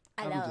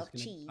 I love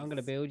cheese. I'm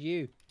gonna build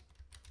you.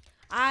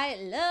 I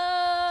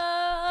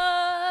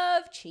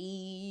love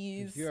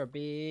cheese. You're a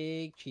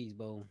big cheese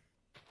ball.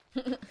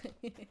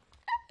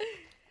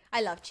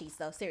 I love cheese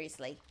though,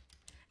 seriously.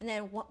 And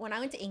then when I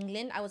went to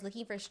England, I was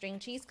looking for string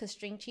cheese because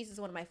string cheese is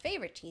one of my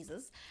favorite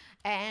cheeses.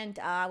 And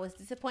I was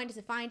disappointed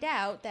to find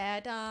out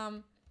that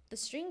the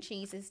string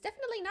cheese is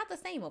definitely not the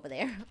same over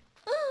there.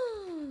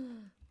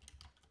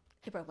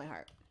 It broke my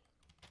heart,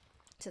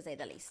 to say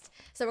the least.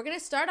 So we're going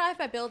to start off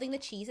by building the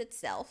cheese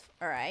itself,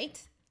 all right?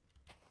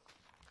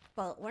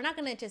 But we're not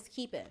going to just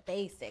keep it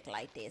basic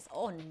like this.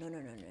 Oh,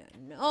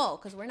 no,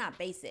 because we're not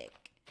basic.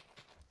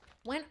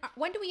 When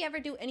do we ever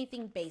do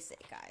anything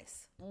basic,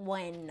 guys?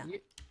 When?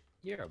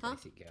 You're a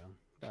basic girl.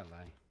 Don't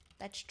lie.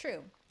 That's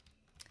true.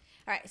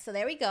 All right, so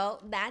there we go.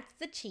 That's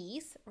the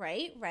cheese,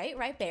 right.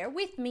 Bear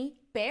with me.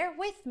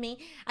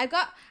 I've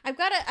got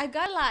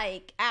to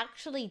like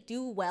actually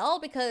do well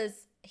because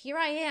here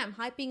I am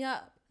hyping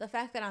up the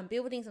fact that I'm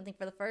building something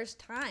for the first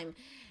time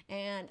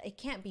and it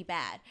can't be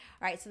bad.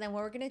 All right, so then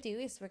what we're going to do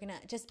is we're going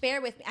to just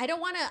bear with me. I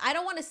don't want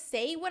to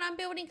say what I'm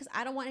building because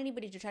I don't want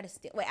anybody to try to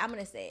steal. Wait, I'm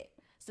going to say it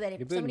so that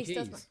if somebody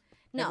steals my...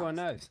 No. Everyone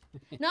knows.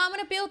 No, I'm going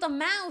to build a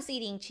mouse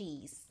eating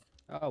cheese.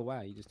 Oh,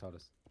 wow, you just told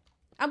us.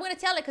 I'm going to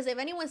tell it because if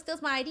anyone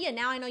steals my idea,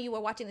 now I know you were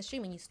watching the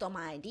stream and you stole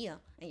my idea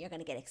and you're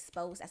going to get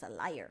exposed as a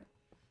liar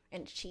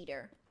and a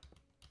cheater.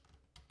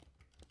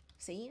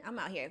 See, I'm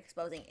out here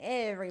exposing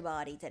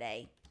everybody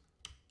today.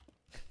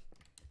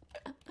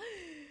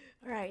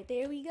 All right,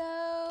 there we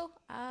go.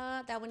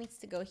 That one needs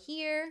to go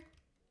here.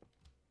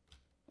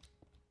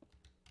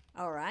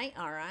 All right.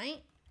 I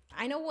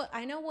know what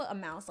a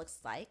mouse looks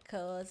like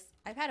because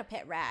I've had a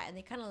pet rat and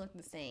they kind of look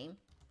the same.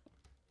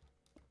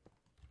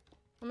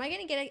 Am I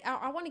gonna get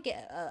I want to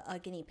get a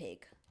guinea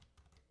pig,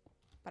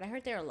 but I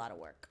heard they're a lot of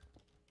work,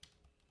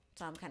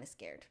 so I'm kind of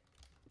scared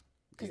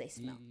because they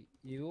smell.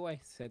 You always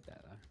said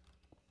that though.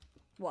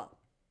 What?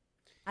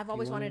 I've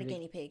always wanted a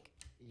guinea pig.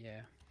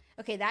 Yeah.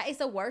 Okay, that is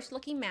the worst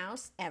looking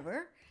mouse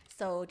ever.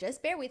 So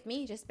just bear with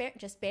me. Just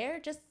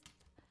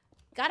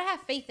gotta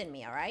have faith in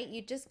me, all right?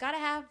 You just gotta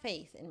have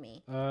faith in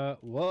me.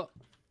 What?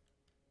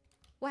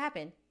 What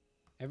happened?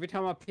 Every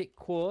time I pick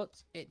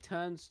quartz, it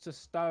turns to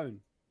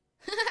stone.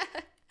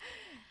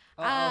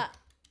 I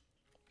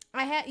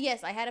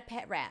had a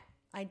pet rat.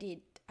 I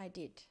did.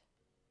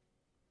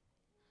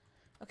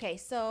 Okay,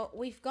 so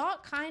we've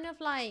got kind of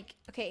like,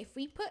 okay, if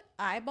we put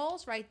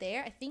eyeballs right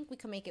there, I think we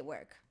can make it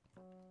work.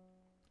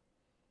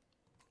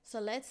 So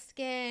let's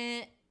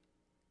get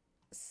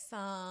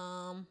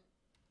some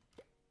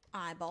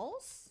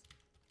eyeballs.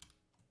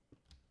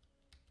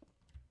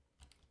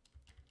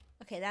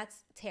 Okay,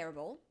 that's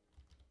terrible.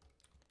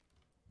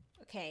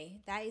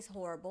 Okay, that is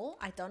horrible.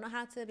 I don't know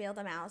how to build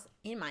a mouse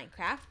in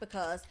Minecraft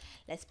because,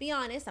 let's be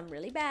honest, I'm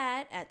really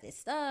bad at this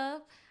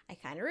stuff. I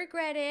kind of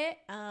regret it.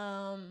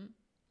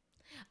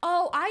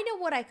 Oh, I know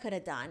what I could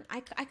have done.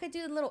 I could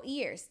do little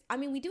ears. I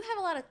mean, we do have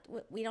a lot of,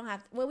 we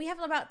have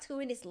about 2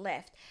 minutes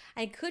left.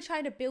 I could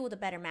try to build a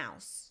better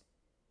mouse.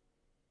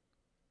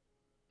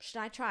 Should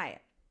I try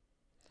it?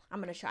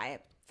 I'm going to try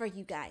it for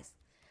you guys.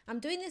 I'm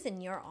doing this in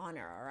your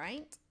honor, all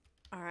right?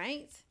 All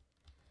right?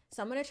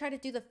 So I'm going to try to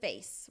do the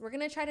face. We're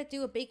going to try to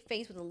do a big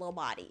face with a little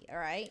body, all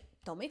right?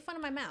 Don't make fun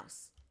of my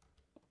mouse.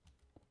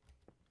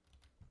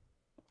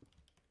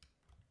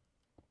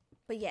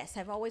 But yes,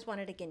 I've always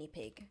wanted a guinea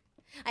pig.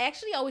 I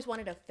actually always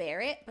wanted a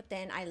ferret, but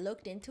then I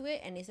looked into it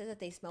and it says that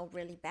they smell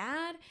really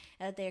bad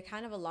and that they're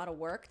kind of a lot of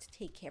work to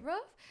take care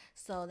of.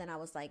 So then I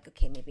was like,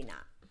 okay, maybe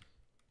not.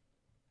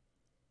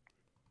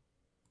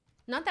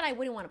 Not that I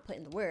wouldn't want to put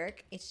in the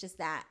work. It's just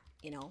that,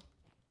 you know,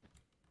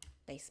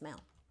 they smell.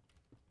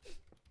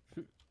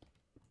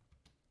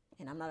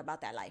 And I'm not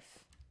about that life.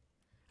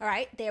 All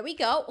right, there we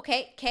go.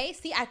 Okay,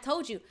 see, I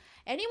told you.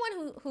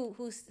 Anyone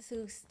who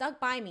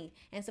stuck by me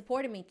and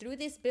supported me through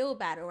this build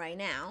battle right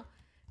now,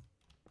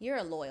 You're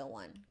a loyal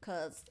one,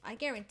 because I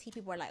guarantee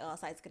people are like, oh,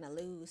 Zai's going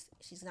to lose.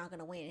 She's not going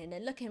to win. And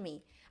then look at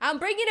me. I'm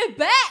bringing it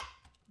back.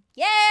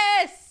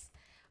 Yes.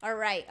 All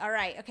right.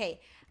 Okay.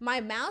 My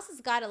mouse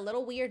has got a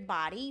little weird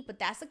body, but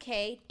that's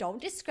okay.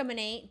 Don't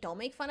discriminate. Don't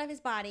make fun of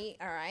his body.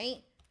 All right.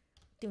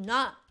 Do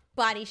not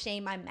body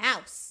shame my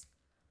mouse,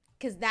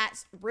 because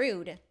that's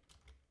rude.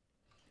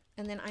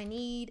 And then I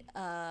need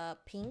a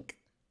pink.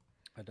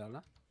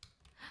 $1.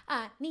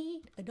 I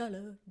need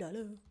 $1.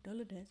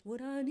 That's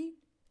what I need.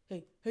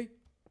 Hey.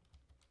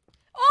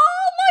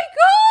 Oh my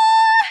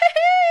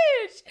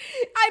gosh!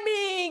 I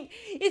mean,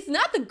 it's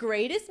not the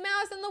greatest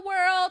mouse in the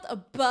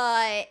world,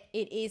 but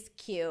it is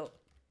cute.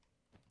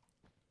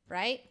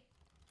 Right?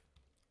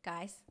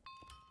 Guys?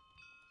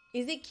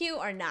 Is it cute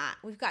or not?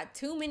 We've got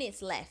 2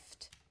 minutes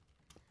left.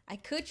 I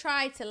could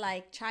try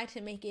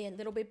to make it a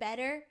little bit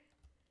better.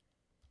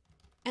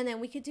 And then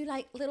we could do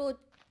like little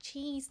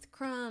cheese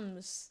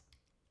crumbs.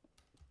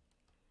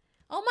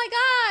 Oh my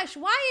gosh,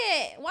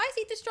 Wyatt! Why is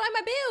he destroying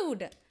my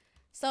build?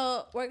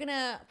 So we're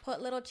gonna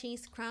put little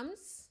cheese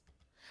crumbs.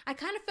 I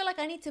kind of feel like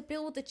I need to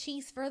build the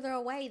cheese further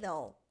away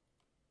though.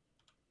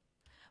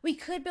 We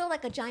could build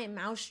like a giant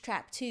mouse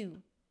trap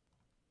too.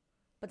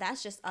 But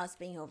that's just us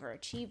being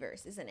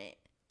overachievers, isn't it?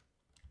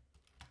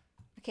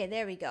 Okay,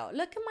 there we go.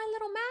 Look at my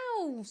little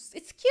mouse.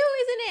 It's cute,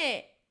 isn't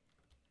it?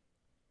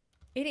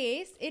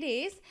 It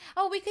is.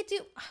 Oh, we could do...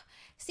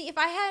 See, if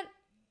I had...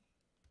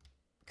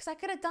 Because I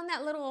could have done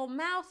that little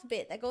mouth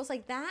bit that goes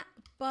like that,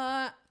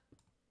 but...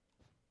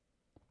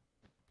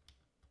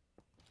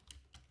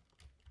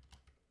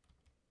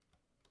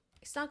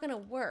 It's not going to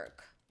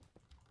work.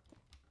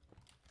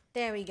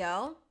 There we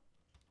go.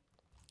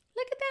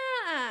 Look at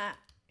that.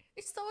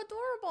 It's so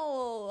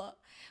adorable.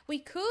 We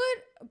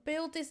could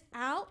build this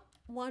out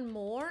one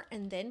more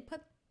and then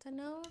put the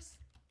nose.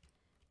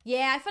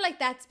 Yeah, I feel like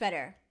that's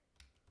better.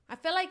 I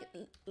feel like,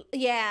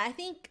 yeah, I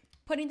think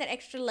putting that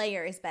extra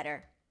layer is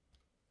better.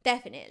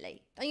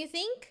 Definitely. Don't you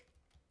think?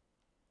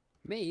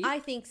 Me? I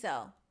think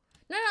so.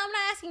 No, I'm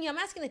not asking you. I'm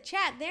asking the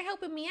chat. They're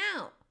helping me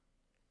out.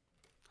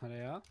 Oh,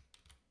 they are?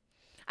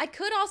 I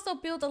could also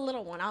build a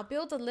little one. I'll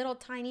build a little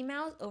tiny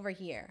mouse over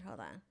here. Hold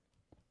on.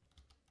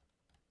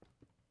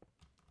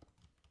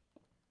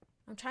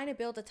 I'm trying to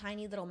build a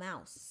tiny little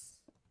mouse.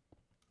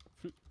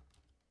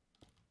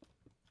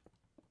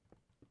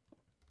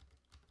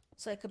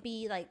 So it could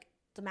be like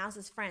the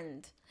mouse's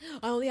friend.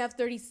 I only have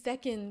 30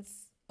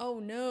 seconds. Oh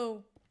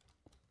no.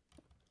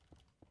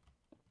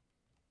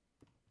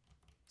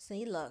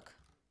 See, look.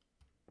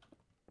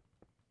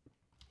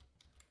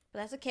 But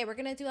that's okay. We're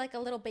gonna do like a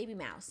little baby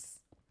mouse.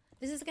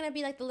 This is gonna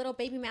be like the little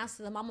baby mouse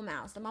to the mama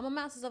mouse. The mama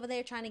mouse is over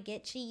there trying to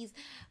get cheese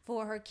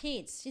for her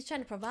kids. She's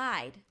trying to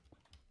provide.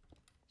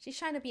 She's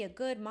trying to be a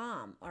good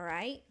mom, all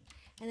right?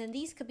 And then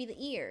these could be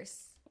the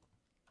ears.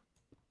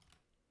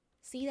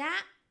 See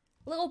that?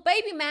 Little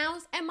baby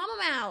mouse and mama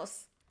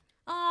mouse.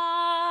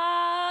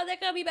 Aww, they're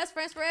gonna be best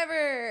friends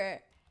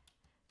forever.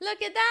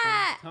 Look at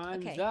that.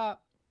 Time's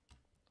up.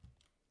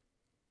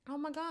 Oh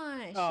my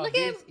gosh. Oh, look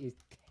this at is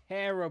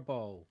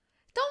terrible.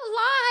 Don't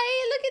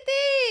lie. Look at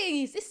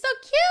these. It's so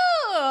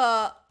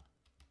cute.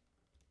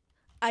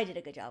 I did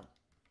a good job.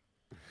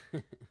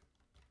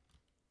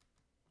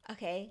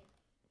 Okay.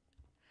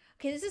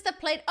 Okay, this is the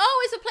plate.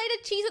 Oh, it's a plate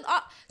of cheese with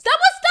all...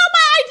 Someone stole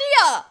my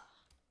idea!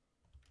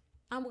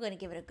 I'm gonna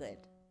give it a good.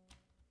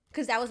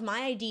 Because that was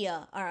my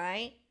idea,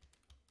 alright?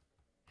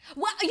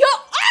 What? Yo!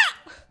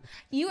 Ah!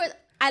 You were...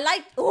 I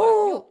like...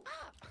 Ooh!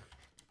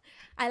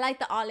 I like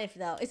the olive,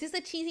 though. Is this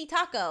a cheesy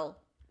taco?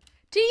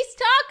 Cheese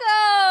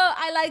taco!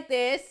 I like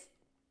this.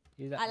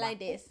 I like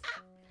this.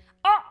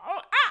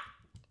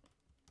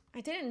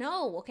 I didn't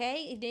know,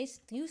 okay?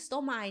 You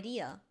stole my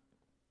idea.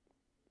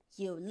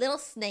 You little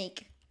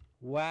snake.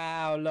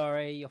 Wow,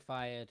 Laurie, you're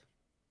fired.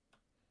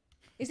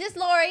 Is this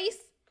Laurie's?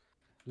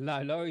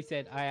 No, Laurie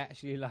said I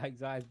actually like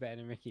Zai's better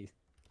than Ricky's.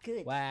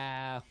 Good.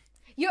 Wow.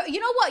 You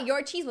know what?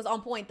 Your cheese was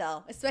on point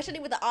though,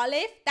 especially with the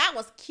olive. That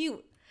was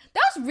cute.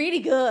 That was really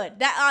good.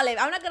 That olive.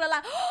 I'm not gonna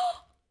lie.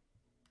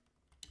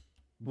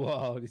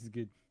 Whoa, this is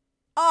good.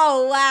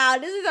 Oh wow,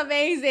 this is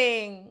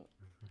amazing.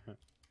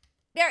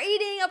 They're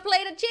eating a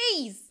plate of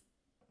cheese.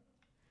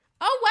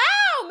 Oh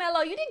wow,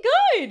 Mello, you did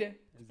good.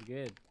 This is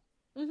good.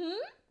 Mhm.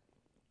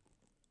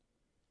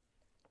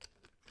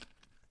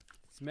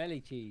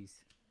 Smelly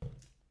cheese.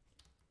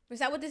 Is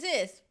that what this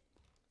is?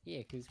 Yeah,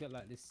 because it's got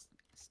like this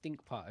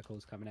stink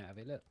particles coming out of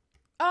it. Look.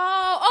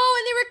 Oh,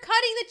 and they were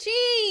cutting the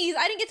cheese.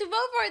 I didn't get to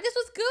vote for it. This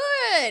was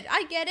good.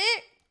 I get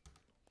it.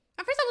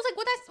 At first I was like,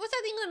 what's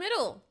that thing in the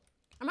middle?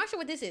 I'm not sure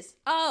what this is.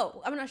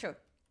 Oh, I'm not sure.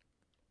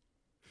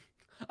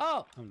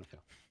 Oh, I'm not sure.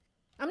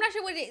 I'm not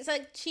sure what it is. It's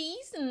like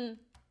cheese and...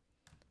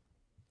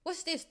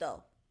 What's this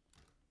though?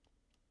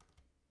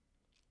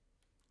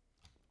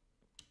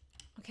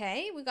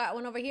 Okay, we got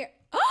one over here.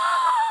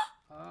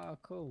 Oh,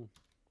 cool.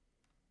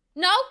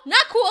 No,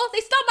 not cool. They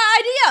stole my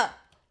idea.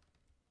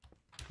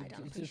 I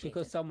don't Just appreciate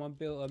because it. someone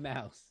built a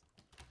mouse.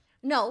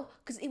 No,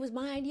 because it was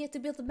my idea to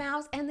build the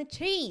mouse and the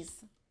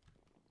cheese.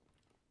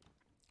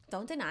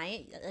 Don't deny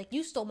it. Like,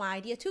 you stole my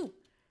idea too.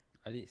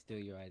 I didn't steal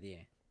your idea.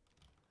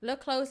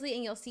 Look closely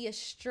and you'll see a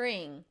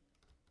string.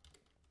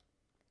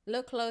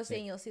 Look closely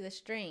and you'll see the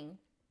string.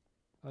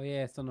 Oh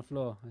yeah, it's on the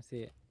floor. I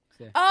see it.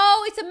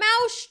 Oh, it's a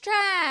mouse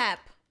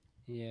trap.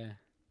 Yeah.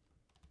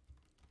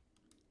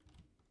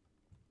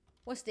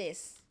 What's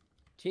this?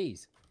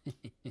 Cheese.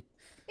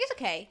 It's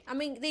okay. I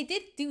mean, they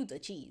did do the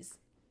cheese.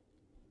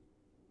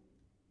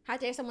 How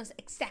dare someone say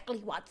exactly,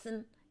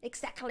 Watson?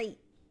 Exactly.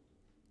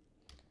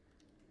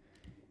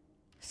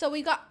 So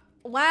we got,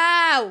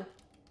 wow.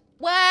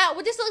 Wow,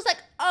 well, this looks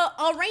like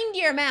a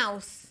reindeer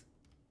mouse.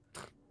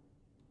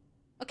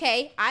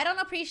 Okay, I don't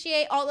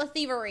appreciate all the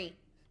thievery.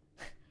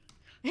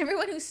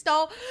 Everyone who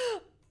stole.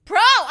 Bro,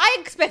 I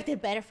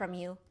expected better from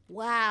you.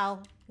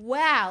 Wow.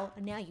 Wow.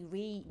 Now you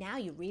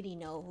really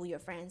know who your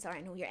friends are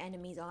and who your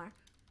enemies are.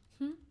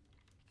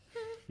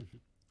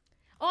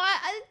 Oh,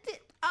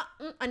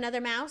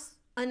 another mouse.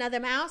 Another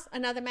mouse.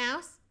 Another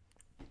mouse.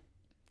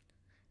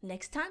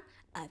 Next time,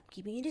 I'm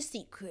keeping it a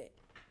secret.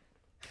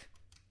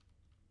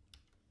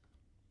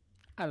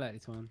 I like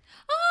this one.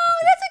 Oh,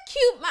 that's a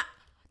cute mouse.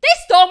 They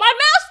stole my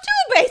mouse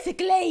too,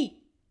 basically.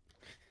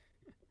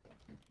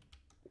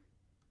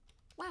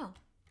 Wow.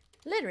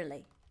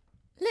 Literally.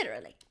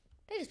 Literally.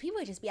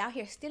 People just be out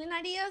here stealing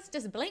ideas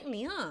just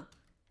blatantly, huh?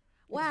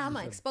 Wow, I'm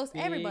gonna expose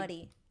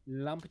everybody.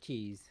 Lump of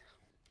cheese.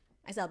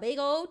 I saw big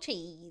old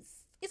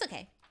cheese. It's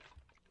okay.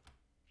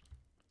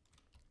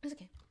 It's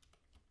okay.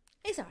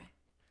 It's alright.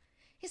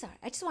 It's alright.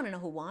 I just want to know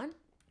who won.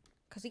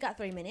 Because we got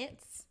 3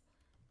 minutes.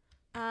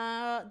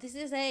 This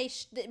is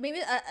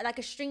like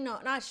a string, no,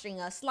 not a string,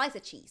 a slice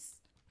of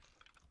cheese.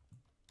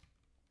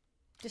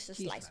 Just a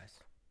slice.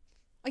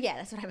 Oh yeah,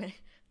 that's what I meant.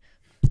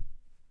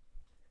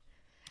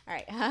 All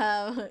right.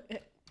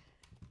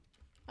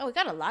 Oh, we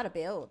got a lot of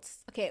builds.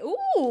 Okay.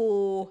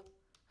 Ooh,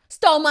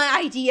 stole my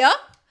idea.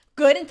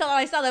 Good until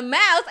I saw the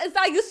mouse. I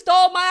saw you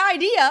stole my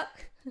idea.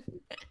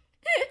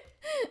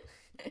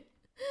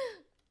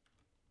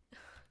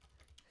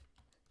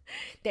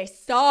 There's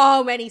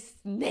so many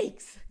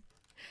snakes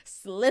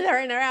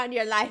slithering around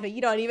your life and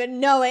you don't even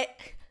know it.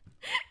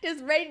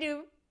 Just ready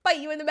to bite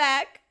you in the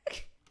back.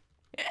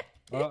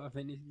 Well, I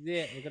think this is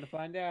it. We're going to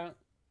find out.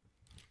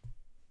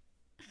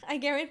 I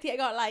guarantee I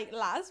got like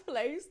last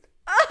place.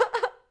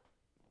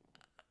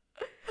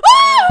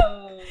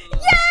 Oh!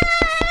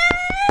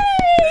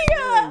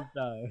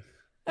 Yay!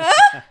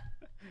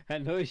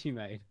 That noise you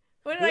made.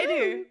 What did I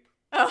do?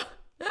 Oh.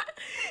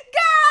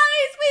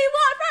 Guys, we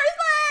won first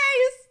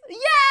place!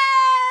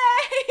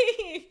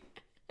 Yay!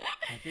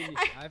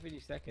 I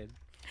finished second.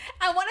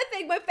 I want to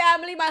thank my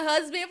family, my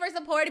husband for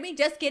supporting me.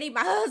 Just kidding.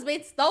 My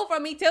husband stole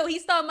from me too. He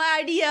stole my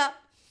idea.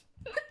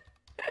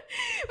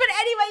 But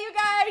anyway, you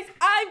guys,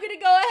 I'm going to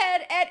go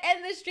ahead and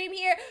end the stream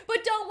here.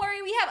 But don't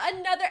worry, we have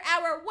another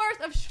hour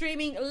worth of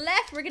streaming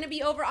left. We're going to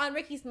be over on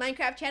Ricky's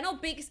Minecraft channel,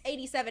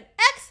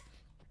 Biggs87X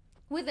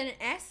with an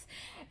S.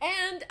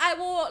 And I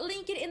will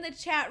link it in the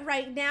chat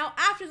right now.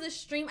 After the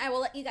stream, I will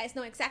let you guys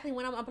know exactly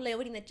when I'm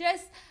uploading the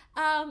Just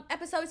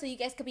episode, so you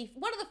guys could be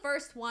one of the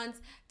first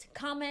ones to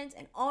comment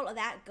and all of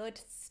that good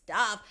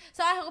stuff.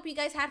 So I hope you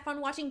guys had fun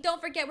watching.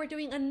 Don't forget, we're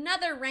doing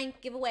another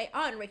rank giveaway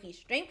on Ricky's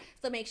stream,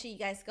 so make sure you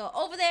guys go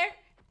over there.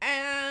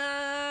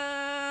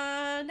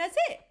 And that's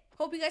it.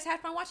 Hope you guys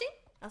had fun watching.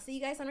 I'll see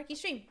you guys on Ricky's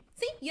stream.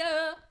 See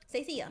ya.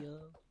 Say see ya.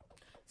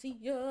 See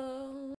ya.